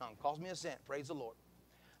pallets. Now, it cost me a cent. Praise the Lord.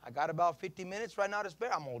 I got about 50 minutes right now to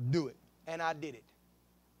spare. I'm going to do it. And I did it.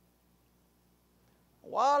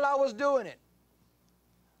 While I was doing it,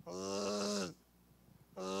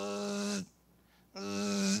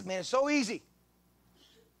 man, it's so easy.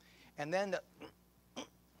 And then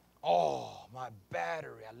my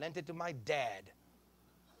battery. I lent it to my dad.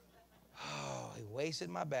 Oh, he wasted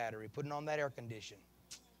my battery putting on that air condition.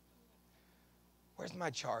 Where's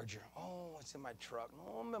my charger? Oh, it's in my truck.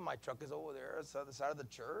 No, my truck is over there. It's on the side of the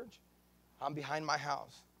church. I'm behind my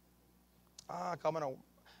house. I'm going to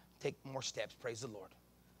take more steps. Praise the Lord.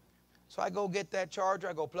 So I go get that charger.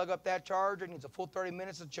 I go plug up that charger. It needs a full 30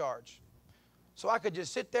 minutes of charge. So I could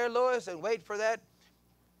just sit there, Louis, and wait for that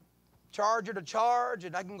charger to charge,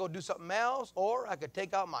 and I can go do something else, or I could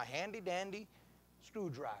take out my handy-dandy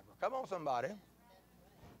screwdriver. Come on, somebody.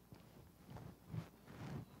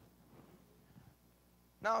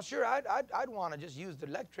 Now, sure, I'd want to just use the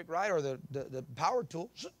electric, right, or the power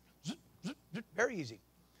tool. Very easy.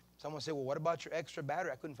 Someone said, well, what about your extra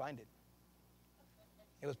battery? I couldn't find it.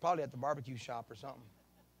 It was probably at the barbecue shop or something.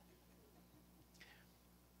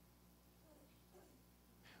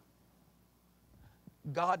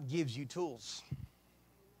 God gives you tools.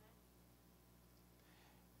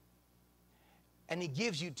 And He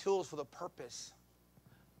gives you tools for the purpose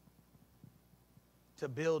to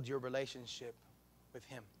build your relationship with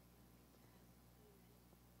Him,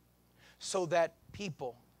 so that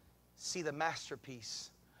people see the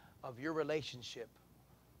masterpiece of your relationship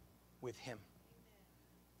with Him.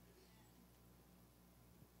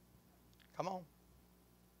 Come on.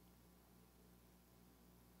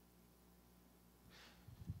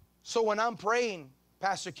 So when I'm praying,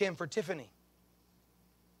 Pastor Kim, for Tiffany,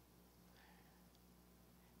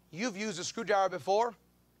 you've used a screwdriver before.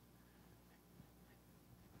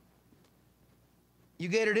 You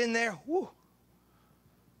get it in there, whoo.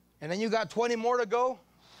 And then you got 20 more to go.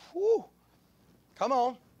 Whoo. Come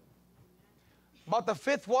on. About the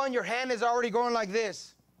fifth one, your hand is already going like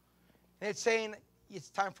this. And it's saying, it's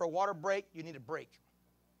time for a water break. You need a break.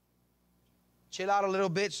 Chill out a little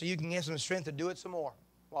bit so you can get some strength to do it some more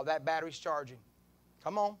while that battery's charging.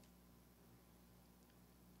 Come on.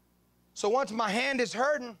 So once my hand is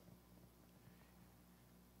hurting,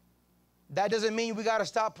 that doesn't mean we got to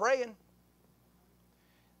stop praying.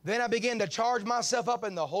 Then I begin to charge myself up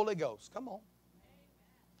in the Holy Ghost. Come on.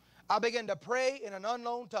 I begin to pray in an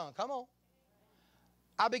unknown tongue. Come on.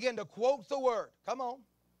 I begin to quote the word. Come on.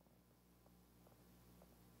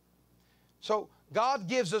 So God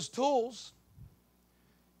gives us tools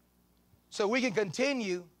so we can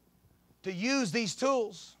continue to use these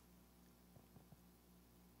tools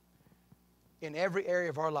in every area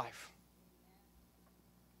of our life.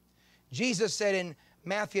 Jesus said in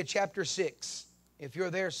Matthew chapter 6, if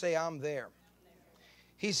you're there, say, I'm there.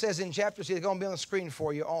 He says in chapter 6, it's going to be on the screen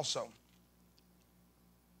for you also.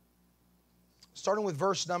 Starting with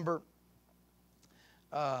verse number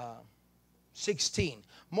 16.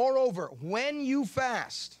 Moreover, when you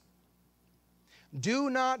fast,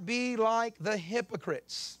 do not be like the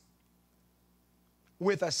hypocrites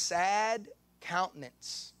with a sad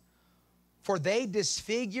countenance, for they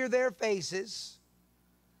disfigure their faces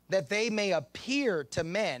that they may appear to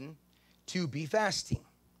men to be fasting.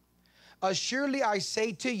 Assuredly, I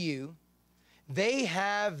say to you, they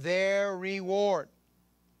have their reward.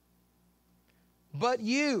 But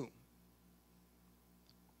you,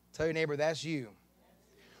 tell your neighbor, that's you.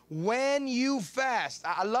 When you fast,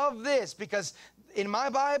 I love this because in my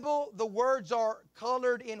Bible, the words are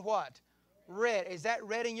colored in what? Red. Is that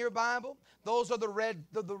red in your Bible? Those are the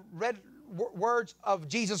red words of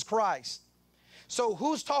Jesus Christ. So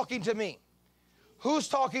who's talking to me? Who's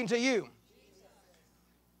talking to you?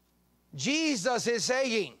 Jesus is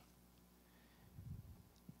saying,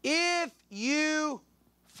 if you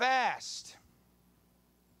fast.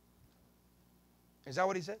 Is that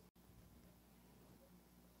what He said?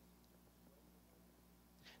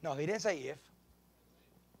 No, He didn't say if.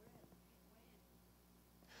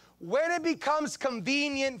 When it becomes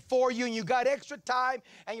convenient for you and you got extra time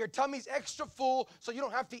and your tummy's extra full so you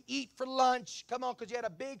don't have to eat for lunch. Come on, because you had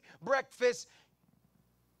a big breakfast.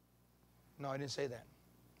 No, I didn't say that.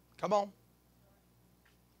 Come on.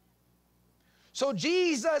 So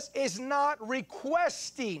Jesus is not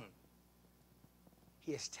requesting.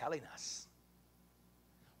 He is telling us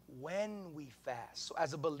when we fast. So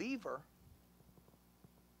as a believer,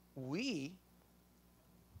 we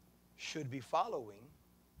should be following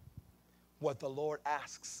what the Lord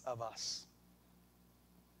asks of us.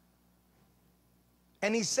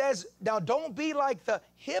 And he says, now don't be like the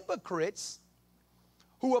hypocrites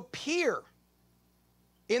who appear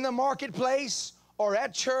in the marketplace or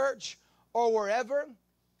at church or wherever.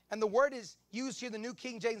 And the word is used here in the New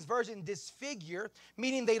King James Version, disfigure,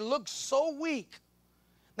 meaning they look so weak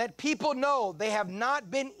that people know they have not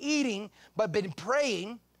been eating but been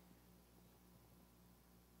praying.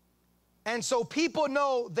 And so people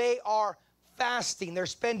know they are fasting. They're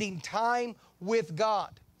spending time with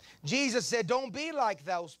God. Jesus said, don't be like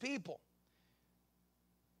those people.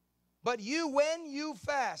 But you, when you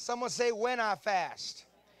fast, someone say, when I fast.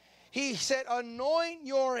 He said, anoint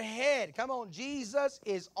your head. Come on, Jesus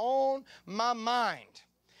is on my mind.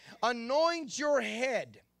 Anoint your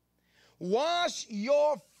head. Wash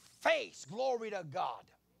your face. Glory to God.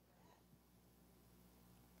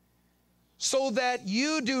 So that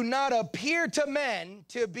you do not appear to men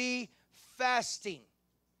to be fasting.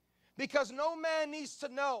 Because no man needs to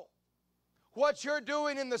know what you're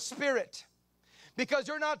doing in the spirit. Because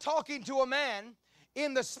you're not talking to a man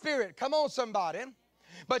in the spirit. Come on, somebody.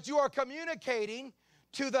 But you are communicating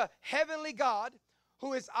to the heavenly God,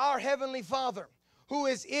 who is our heavenly Father, who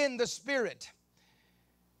is in the spirit.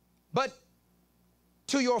 But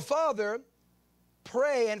to your Father,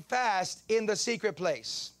 pray and fast in the secret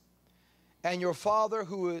place. And your Father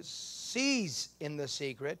who sees in the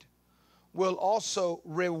secret will also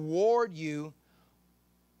reward you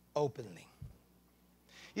openly.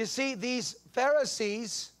 You see, these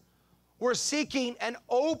Pharisees were seeking an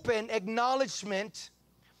open acknowledgement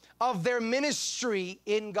of their ministry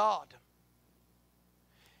in God.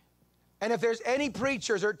 And if there's any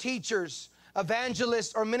preachers or teachers,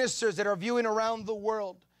 evangelists or ministers that are viewing around the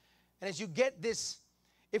world, and as you get this,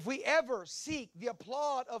 if we ever seek the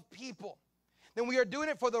applaud of people, then we are doing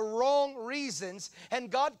it for the wrong reasons, and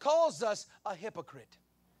God calls us a hypocrite.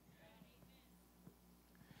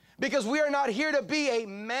 Because we are not here to be a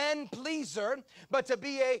man pleaser, but to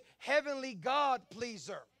be a heavenly God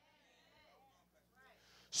pleaser.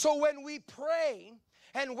 So when we pray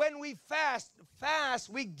and when we fast,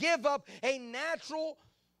 we give up a natural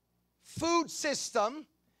food system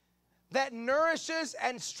that nourishes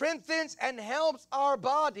and strengthens and helps our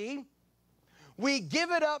body. We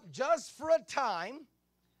give it up just for a time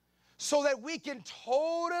so that we can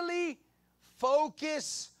totally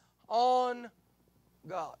focus on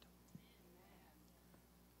God.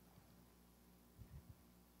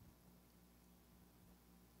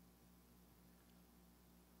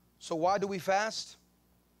 So why do we fast?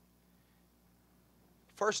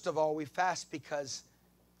 First of all, we fast because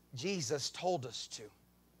Jesus told us to.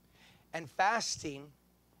 And fasting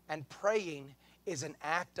and praying is an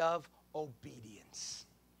act of obedience.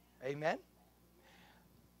 Amen?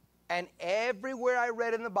 And everywhere I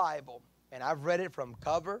read in the Bible, and I've read it from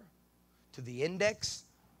cover to the index,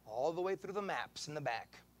 all the way through the maps in the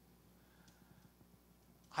back,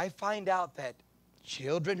 I find out that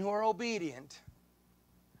children who are obedient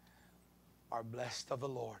are blessed of the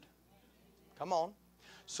Lord. Come on.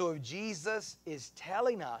 So if Jesus is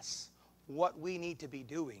telling us what we need to be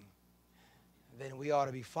doing, then we ought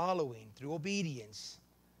to be following through obedience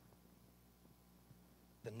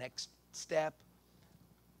the next step,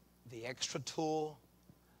 the extra tool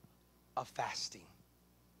of fasting.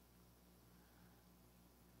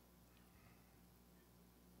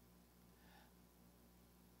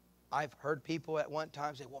 I've heard people at one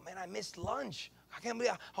time say, well, man, I missed lunch. I can't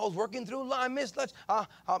believe I was working through lunch. I missed lunch.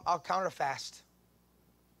 I'll counter fast.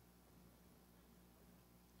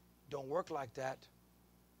 Don't work like that.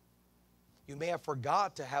 You may have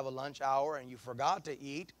forgot to have a lunch hour and you forgot to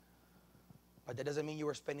eat, but that doesn't mean you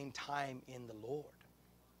were spending time in the Lord.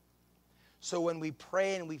 So when we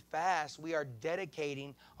pray and we fast, we are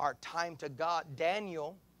dedicating our time to God.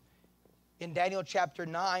 Daniel, in Daniel chapter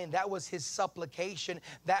 9, that was his supplication.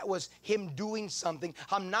 That was him doing something.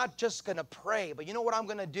 I'm not just going to pray, but you know what I'm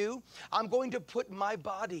going to do? I'm going to put my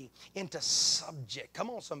body into subject. Come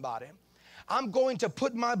on, somebody. I'm going to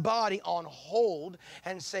put my body on hold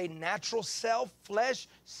and say, natural self, flesh,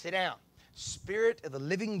 sit down. Spirit of the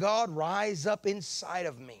living God, rise up inside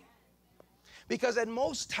of me. Because at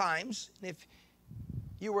most times, if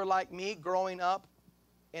you were like me growing up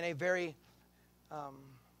in a very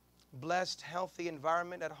blessed, healthy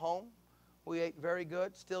environment at home, we ate very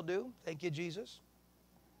good, still do. Thank you, Jesus.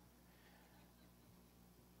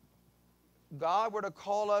 God were to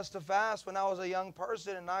call us to fast when I was a young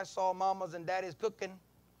person and I saw mamas and daddies cooking,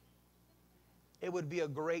 it would be a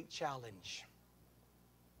great challenge.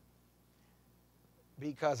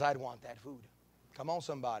 Because I'd want that food. Come on,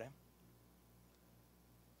 somebody.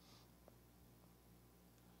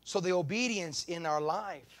 So the obedience in our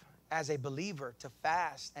life as a believer to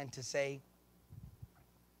fast and to say,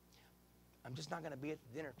 I'm just not going to be at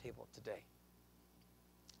the dinner table today.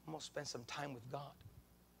 I'm going to spend some time with God.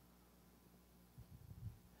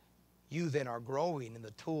 You then are growing in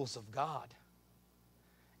the tools of God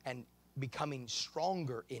and becoming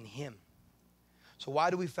stronger in Him. So why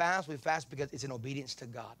do we fast? We fast because it's in obedience to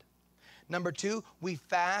God. Number two, we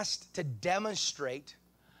fast to demonstrate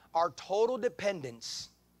our total dependence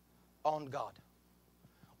on God.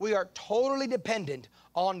 We are totally dependent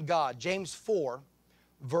on God. James 4,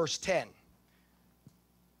 verse 10.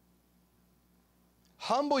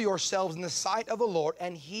 Humble yourselves in the sight of the Lord,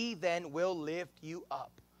 and He then will lift you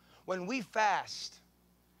up. When we fast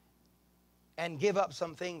and give up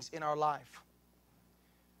some things in our life,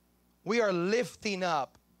 we are lifting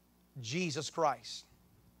up Jesus Christ.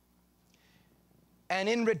 And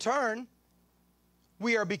in return,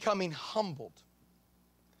 we are becoming humbled.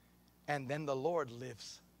 And then the Lord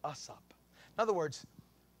lifts us up. In other words,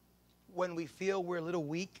 when we feel we're a little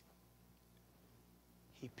weak,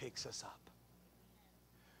 He picks us up.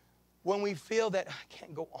 When we feel that I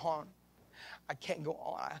can't go on, I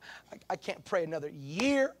can't pray another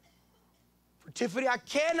year for Tiffany. I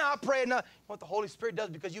cannot pray another. You know what the Holy Spirit does?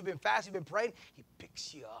 Because you've been fasting, you've been praying, He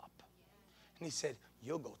picks you up. And He said,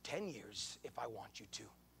 you'll go 10 years if I want you to.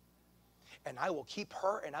 And I will keep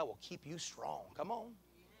her and I will keep you strong. Come on.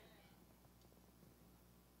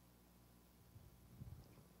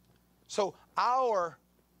 So our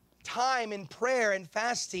time in prayer and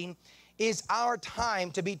fasting is our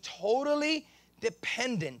time to be totally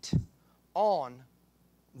dependent on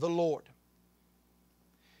the Lord.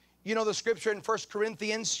 You know the scripture in 1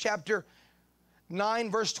 Corinthians chapter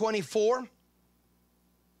 9, verse 24?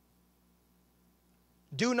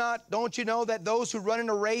 Don't you know that those who run in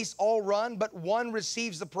a race all run, but one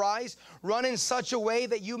receives the prize? Run in such a way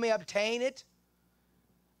that you may obtain it.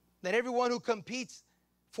 That everyone who competes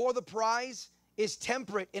for the prize is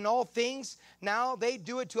temperate in all things. Now they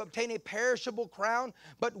do it to obtain a perishable crown,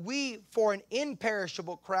 but we for an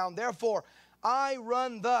imperishable crown. Therefore, I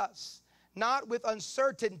run thus, not with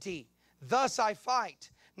uncertainty. Thus I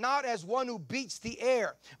fight, not as one who beats the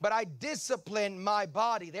air, but I discipline my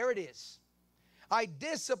body. There it is. I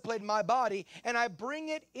discipline my body and I bring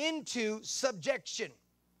it into subjection,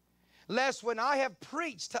 lest when I have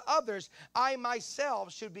preached to others, I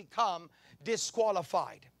myself should become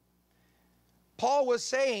disqualified. Paul was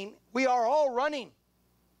saying we are all running,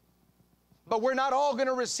 but we're not all going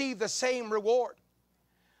to receive the same reward.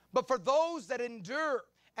 But for those that endure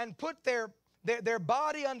and put their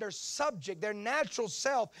body under subject, their natural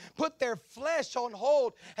self, put their flesh on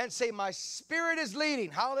hold and say, my spirit is leading,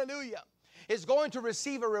 hallelujah, is going to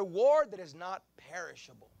receive a reward that is not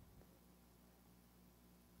perishable.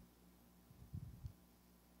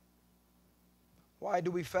 Why do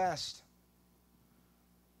we fast?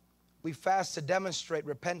 We fast to demonstrate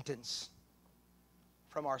repentance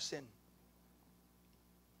from our sin.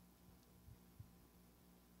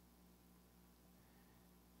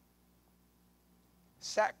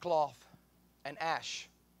 Sackcloth and ash,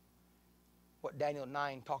 what Daniel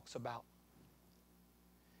 9 talks about.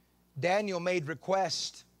 Daniel made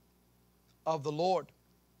request of the Lord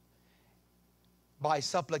by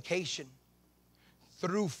supplication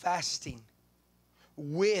through fasting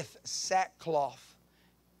with sackcloth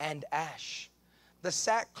and ash. The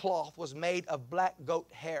sackcloth was made of black goat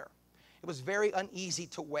hair. It was very uneasy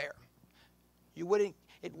to wear.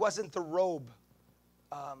 It wasn't the robe.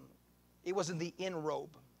 It wasn't the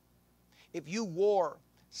in-robe. If you wore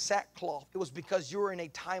sackcloth, it was because you were in a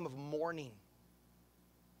time of mourning.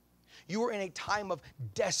 You were in a time of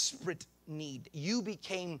desperate need. You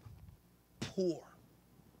became poor.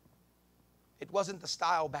 It wasn't the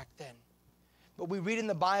style back then. But we read in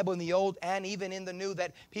the Bible, in the Old and even in the New,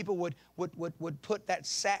 that people would put that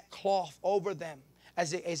sackcloth over them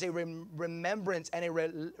as a remembrance and a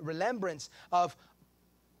remembrance of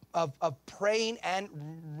praying and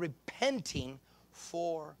repenting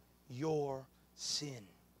for your sin.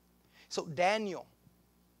 So Daniel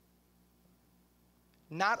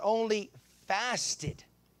not only fasted,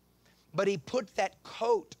 but he put that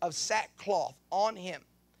coat of sackcloth on him,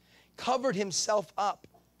 covered himself up,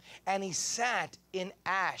 and he sat in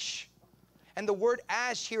ash. And the word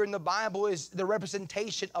ash here in the Bible is the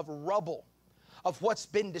representation of rubble, of what's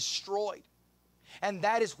been destroyed. And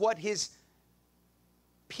that is what his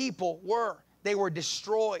people were. They were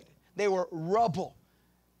destroyed. They were rubble.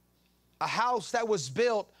 A house that was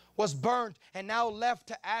built was burnt and now left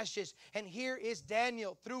to ashes. And here is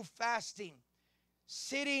Daniel through fasting,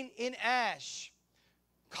 sitting in ash,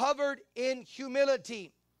 covered in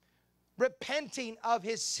humility, repenting of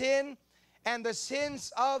his sin and the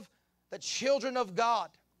sins of the children of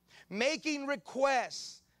God, making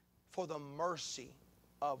requests for the mercy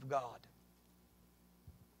of God.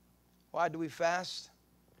 Why do we fast?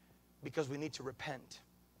 Because we need to repent.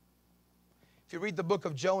 If you read the book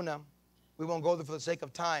of Jonah, we won't go there for the sake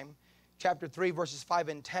of time, chapter 3, verses 5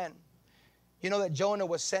 and 10. You know that Jonah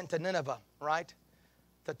was sent to Nineveh, right?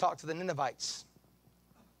 To talk to the Ninevites.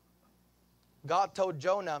 God told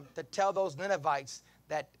Jonah to tell those Ninevites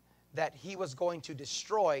that he was going to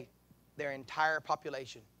destroy their entire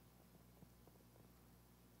population.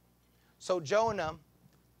 So Jonah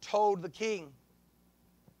told the king,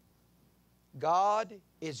 God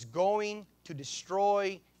is going to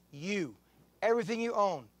destroy you. Everything you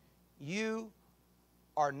own. You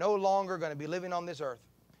are no longer going to be living on this earth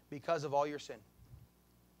because of all your sin.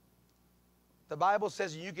 The Bible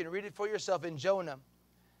says, and you can read it for yourself in Jonah,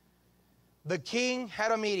 the king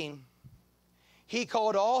had a meeting. He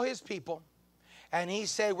called all his people and he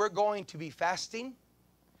said, we're going to be fasting.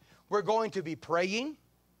 We're going to be praying.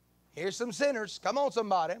 Here's some sinners. Come on,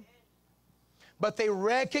 somebody. But they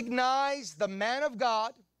recognized the man of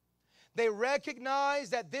God. They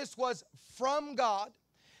recognized that this was from God.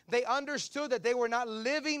 They understood that they were not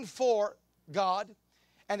living for God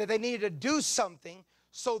and that they needed to do something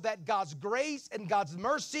so that God's grace and God's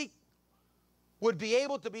mercy would be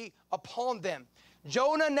able to be upon them.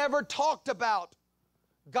 Jonah never talked about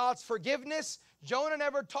God's forgiveness. Jonah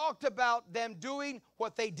never talked about them doing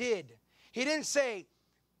what they did. He didn't say,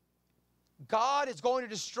 God is going to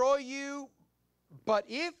destroy you, but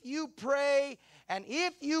if you pray and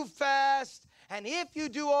if you fast and if you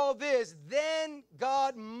do all this, then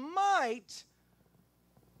God might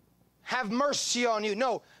have mercy on you.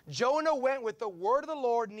 No, Jonah went with the word of the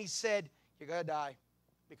Lord and he said, you're going to die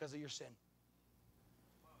because of your sin.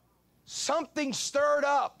 Something stirred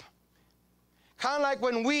up. Kind of like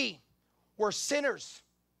when we were sinners.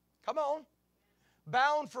 Come on.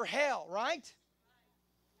 Bound for hell, right?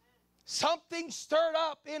 Something stirred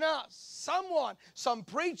up in us. Someone, some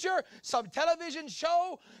preacher, some television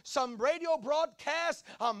show, some radio broadcast,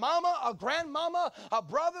 a mama, a grandmama, a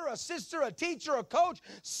brother, a sister, a teacher, a coach.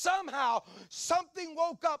 Somehow, something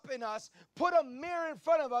woke up in us, put a mirror in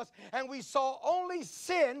front of us, and we saw only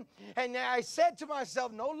sin. And I said to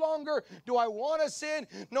myself, no longer do I want to sin.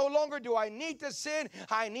 No longer do I need to sin.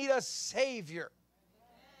 I need a Savior.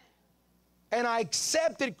 And I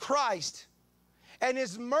accepted Christ. And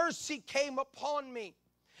His mercy came upon me.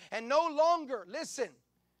 And no longer, listen,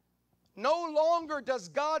 no longer does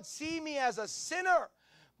God see me as a sinner,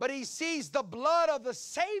 but He sees the blood of the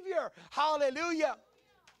Savior. Hallelujah.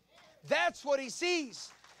 That's what He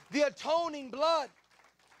sees, the atoning blood.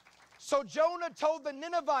 So Jonah told the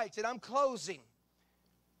Ninevites, and I'm closing.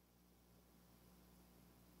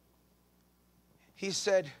 He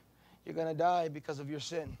said, you're going to die because of your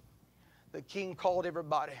sin. The king called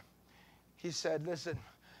everybody. He said, listen,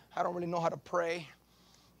 I don't really know how to pray,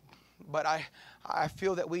 but I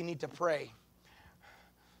feel that we need to pray.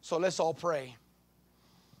 So let's all pray.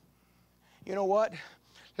 You know what?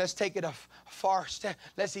 Let's take it a far step.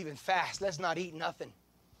 Let's even fast. Let's not eat nothing.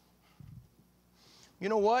 You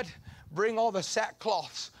know what? Bring all the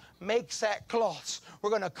sackcloths. Make sackcloths. We're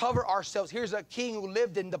going to cover ourselves. Here's a king who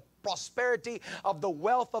lived in the prosperity of the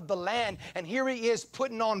wealth of the land, and here he is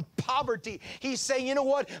putting on poverty. He's saying, you know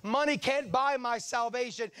what? Money can't buy my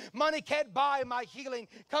salvation. Money can't buy my healing.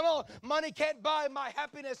 Come on. Money can't buy my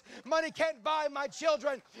happiness. Money can't buy my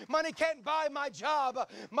children. Money can't buy my job.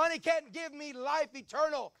 Money can't give me life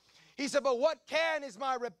eternal. He said, but what can is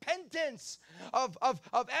my repentance of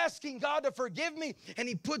asking God to forgive me. And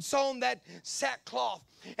he puts on that sackcloth.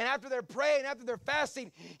 And after they're praying, after they're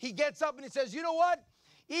fasting, he gets up and he says, you know what?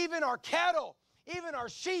 Even our cattle, even our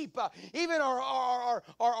sheep, even our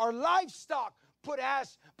livestock, put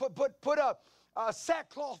a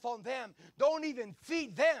sackcloth on them. Don't even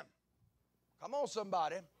feed them. Come on,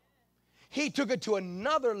 somebody. He took it to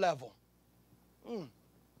another level.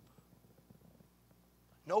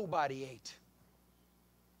 Nobody ate.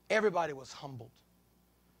 Everybody was humbled.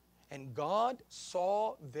 And God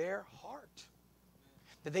saw their heart.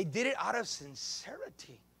 That they did it out of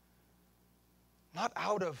sincerity. Not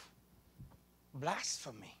out of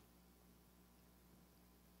blasphemy.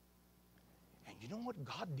 And you know what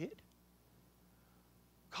God did?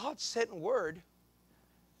 God sent word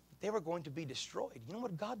that they were going to be destroyed. You know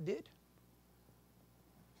what God did?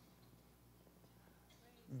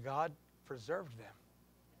 God preserved them.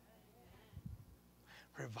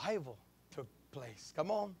 Revival took place.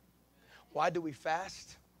 Come on. Why do we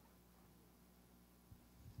fast?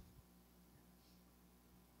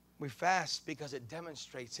 We fast because it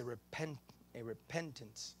demonstrates a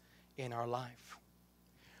repentance in our life.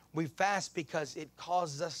 We fast because it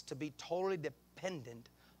causes us to be totally dependent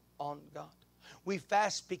on God. We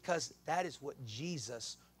fast because that is what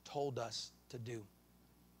Jesus told us to do.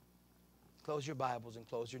 Close your Bibles and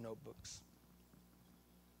close your notebooks.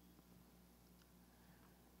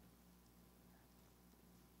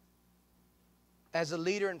 As a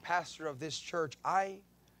leader and pastor of this church, I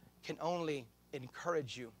can only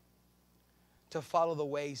encourage you to follow the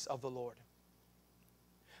ways of the Lord.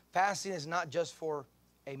 Fasting is not just for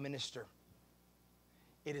a minister.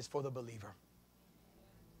 It is for the believer.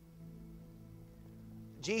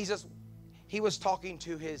 Jesus, he was talking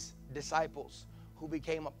to his disciples who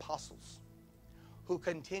became apostles, who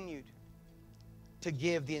continued to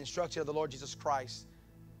give the instruction of the Lord Jesus Christ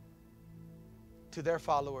to their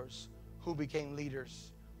followers, who became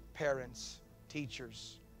leaders, parents,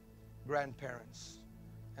 teachers, grandparents,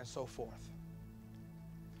 and so forth.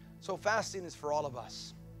 So fasting is for all of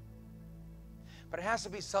us. But it has to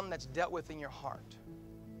be something that's dealt with in your heart.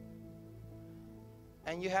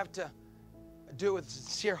 And you have to do it with a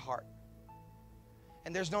sincere heart.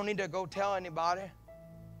 And there's no need to go tell anybody.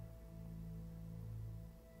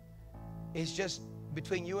 It's just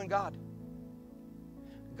between you and God.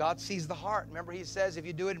 God sees the heart. Remember, he says, if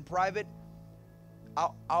you do it in private,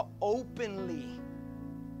 I'll openly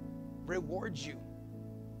reward you.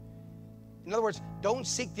 In other words, don't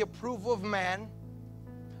seek the approval of man.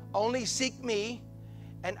 Only seek me,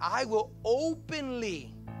 and I will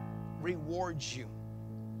openly reward you.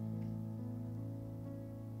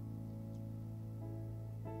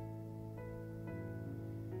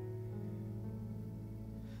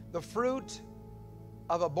 The fruit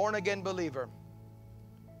of a born-again believer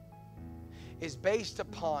is based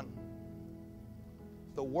upon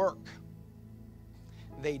the work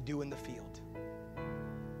they do in the field.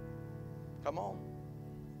 Come on.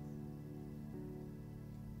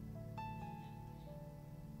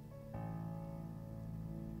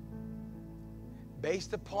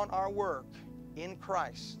 Based upon our work in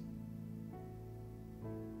Christ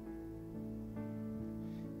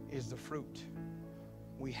is the fruit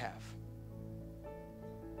we have.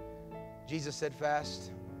 Jesus said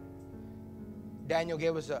fast. Daniel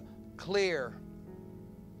gave us a clear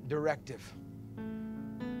directive,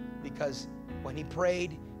 because when he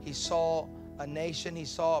prayed, he saw a nation, he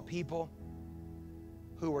saw a people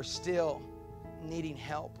who were still needing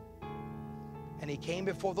help. And he came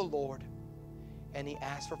before the Lord and he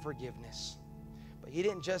asked for forgiveness. But he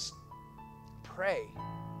didn't just pray.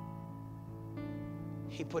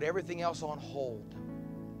 He put everything else on hold.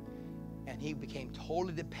 And he became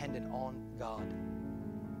totally dependent on God.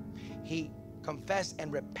 He confessed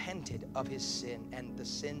and repented of his sin and the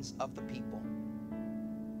sins of the people.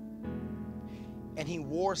 And he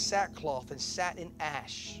wore sackcloth and sat in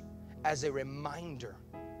ash as a reminder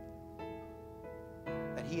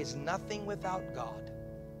that he is nothing without God,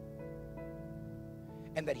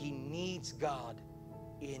 and that he needs God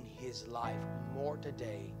in his life more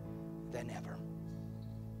today than ever.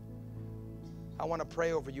 I want to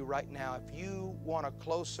pray over you right now. If you want a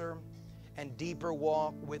closer and deeper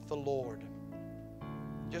walk with the Lord,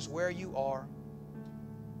 just where you are,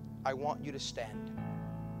 I want you to stand.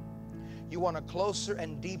 You want a closer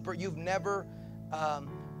and deeper, you've never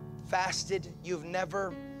fasted, you've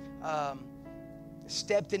never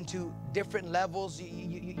stepped into different levels,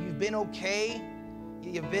 you've been okay,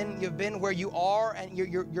 you've been where you are, and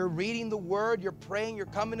you're reading the Word, you're praying, you're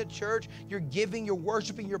coming to church, you're giving, you're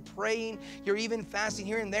worshiping, you're praying, you're even fasting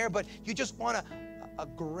here and there, but you just want a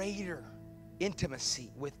greater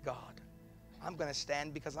intimacy with God. I'm going to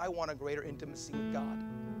stand because I want a greater intimacy with God.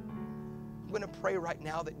 I'm going to pray right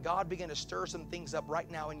now that God begin to stir some things up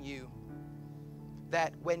right now in you,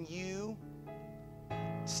 that when you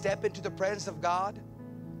step into the presence of God,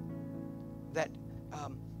 that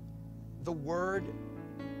the Word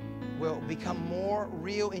will become more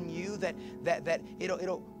real in you, that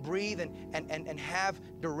it'll breathe and have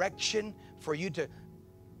direction for you to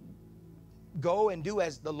go and do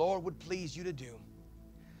as the Lord would please you to do.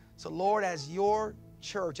 So Lord, as your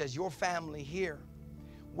church, as your family here,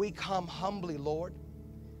 we come humbly, Lord.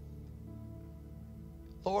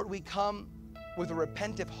 Lord, we come with a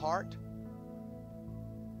repentant heart,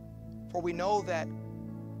 for we know that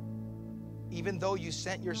even though you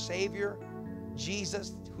sent your Savior,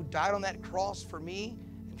 Jesus, who died on that cross for me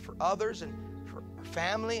and for others and for our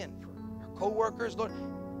family and for our co-workers, Lord,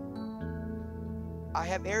 I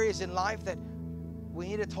have areas in life that we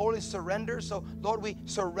need to totally surrender. So, Lord, we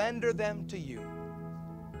surrender them to you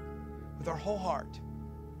with our whole heart.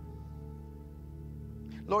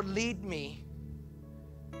 Lord, lead me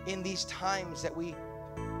in these times that we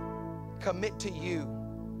commit to you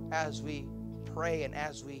as we pray and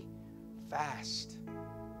as we fast.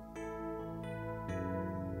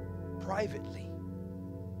 privately.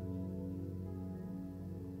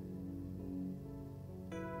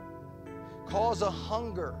 Cause a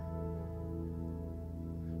hunger,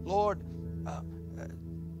 Lord,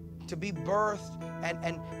 to be birthed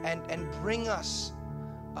and bring us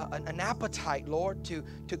an appetite, Lord, to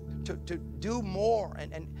do more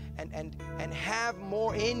and have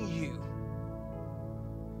more in you.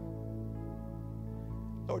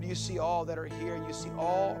 Lord, you see all that are here. You see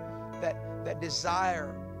all that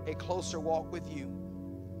desire a closer walk with you.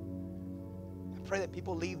 I pray that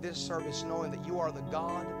people leave this service knowing that you are the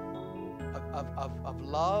God of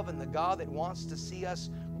love and the God that wants to see us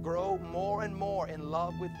grow more and more in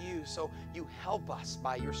love with you. So you help us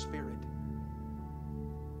by your Spirit.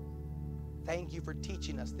 Thank you for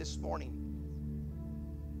teaching us this morning.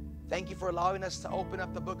 Thank you for allowing us to open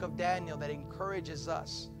up the book of Daniel that encourages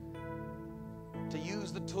us to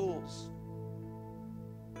use the tools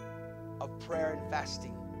of prayer and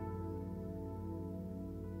fasting.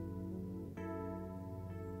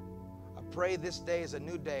 I pray this day is a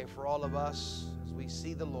new day for all of us as we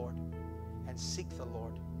see the Lord and seek the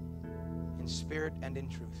Lord in spirit and in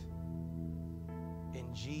truth. In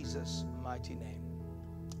Jesus' mighty name,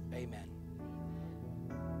 amen.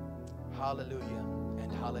 Hallelujah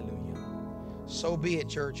and hallelujah. So be it,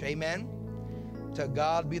 church. Amen. To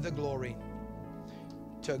God be the glory.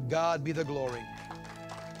 To God be the glory.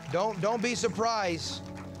 Don't be surprised.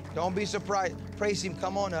 Don't be surprised. Praise Him.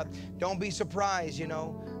 Come on up. Don't be surprised.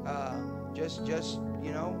 Just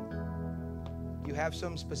you have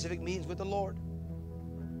some specific meetings with the Lord.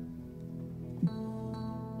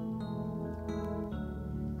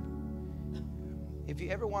 If you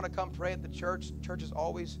ever want to come pray at the church is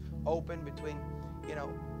always open between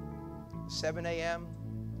 7 a.m.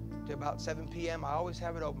 to about 7 p.m. I always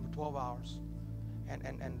have it open for 12 hours. And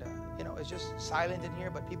it's just silent in here,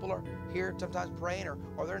 but people are here sometimes praying,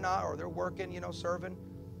 or they're not, or they're working, serving.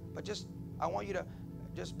 But I want you to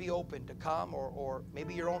just be open to come, or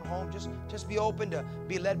maybe your own home. Just be open to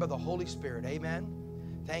be led by the Holy Spirit. Amen.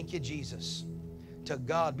 Thank you, Jesus. To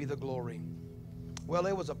God be the glory. Well,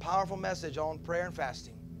 it was a powerful message on prayer and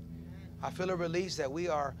fasting. I feel a release that we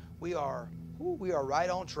are right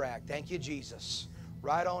on track. Thank you, Jesus.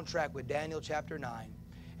 Right on track with Daniel chapter 9.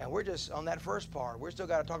 And we're just on that first part. We're still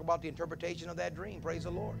got to talk about the interpretation of that dream. Praise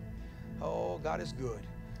the Lord. Oh, God is good.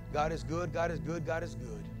 God is good. God is good. God is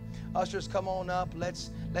good. Ushers, come on up. Let's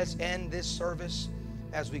end this service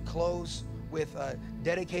as we close with a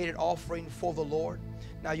dedicated offering for the Lord.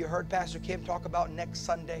 Now, you heard Pastor Kim talk about next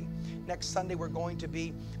Sunday. Next Sunday, we're going to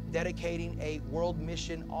be dedicating a world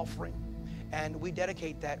mission offering. And we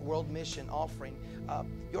dedicate that world mission offering.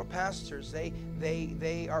 Your pastors,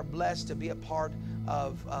 they are blessed to be a part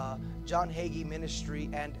of John Hagee Ministry,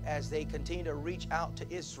 and as they continue to reach out to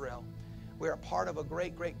Israel, we're a part of a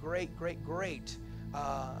great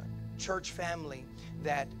church family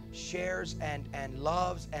that shares and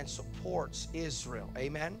loves and supports Israel.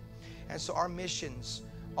 Amen. And so our missions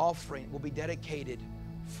offering will be dedicated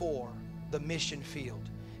for the mission field.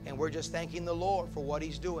 And we're just thanking the Lord for what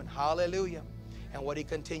He's doing. Hallelujah. And what He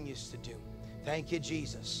continues to do. Thank you,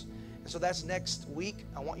 Jesus. And so that's next week.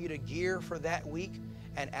 I want you to gear for that week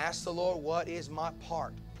and ask the Lord, what is my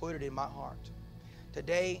part? Put it in my heart.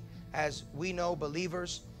 Today, as we know,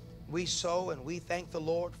 believers, we sow and we thank the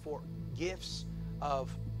Lord for gifts of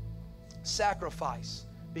sacrifice,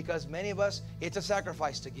 because many of us, it's a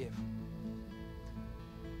sacrifice to give.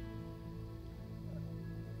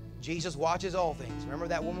 Jesus watches all things. Remember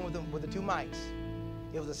that woman with the 2 mites?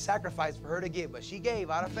 It was a sacrifice for her to give, but she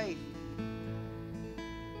gave out of faith.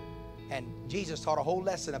 And Jesus taught a whole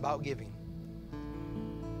lesson about giving.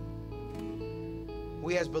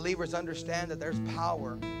 We as believers understand that there's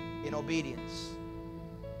power in obedience.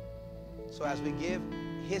 So as we give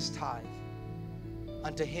His tithe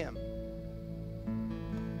unto Him,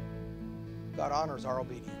 God honors our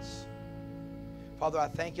obedience. Father, I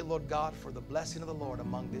thank you, Lord God, for the blessing of the Lord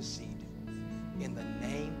among this seed. In the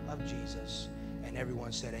name of Jesus. And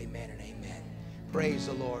everyone said amen and amen. Praise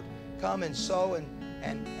the Lord. Come and sow and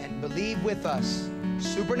believe with us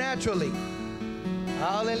supernaturally.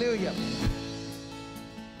 Hallelujah.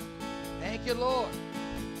 Thank you, Lord.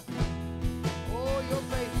 Oh, you're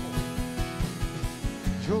faithful.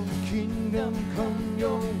 Your kingdom come,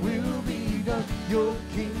 your will be done. Your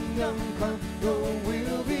kingdom come, your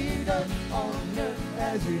will be done. On earth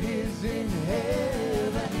as it is in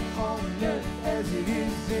heaven. On earth as it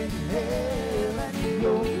is in heaven.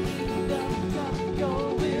 Your kingdom come,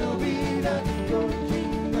 your will be done. Your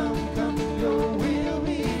kingdom come, your will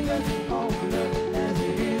be done. On earth as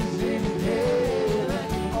it is in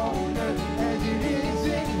heaven. On earth as it is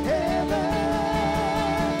in heaven.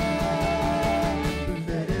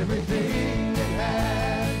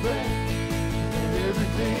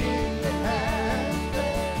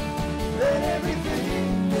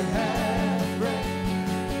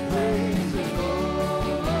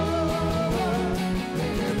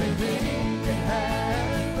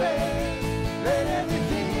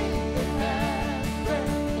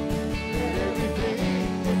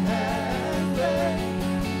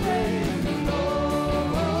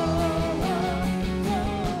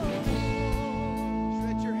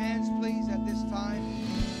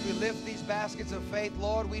 hands of faith,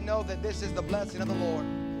 Lord, we know that this is the blessing of the Lord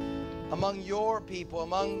among your people,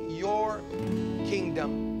 among your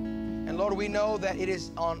kingdom. And Lord, we know that it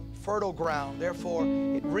is on fertile ground. Therefore,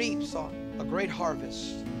 it reaps a great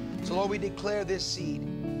harvest. So Lord, we declare this seed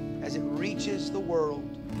as it reaches the world.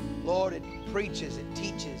 Lord, it preaches, it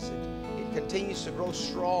teaches, it continues to grow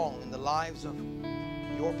strong in the lives of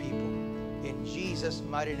your people. In Jesus'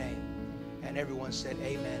 mighty name. And everyone said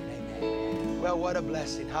amen and amen. Well, what a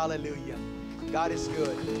blessing. Hallelujah. God is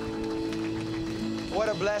good. What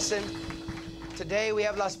a blessing. Today we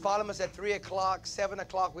have Las Palmas at 3 o'clock. 7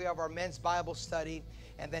 o'clock we have our men's Bible study.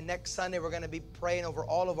 And then next Sunday we're going to be praying over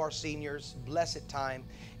all of our seniors. Blessed time.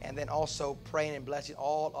 And then also praying and blessing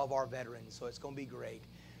all of our veterans. So it's going to be great.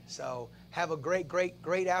 So have a great, great,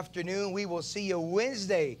 great afternoon. We will see you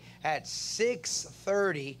Wednesday at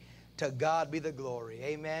 6:30. To God be the glory.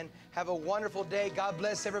 Amen. Have a wonderful day. God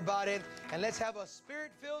bless everybody. And let's have a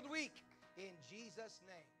spirit-filled week in Jesus'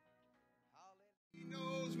 name. He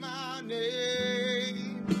knows my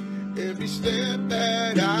name. Every step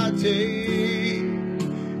that I take,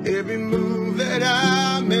 every move that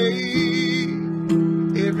I make.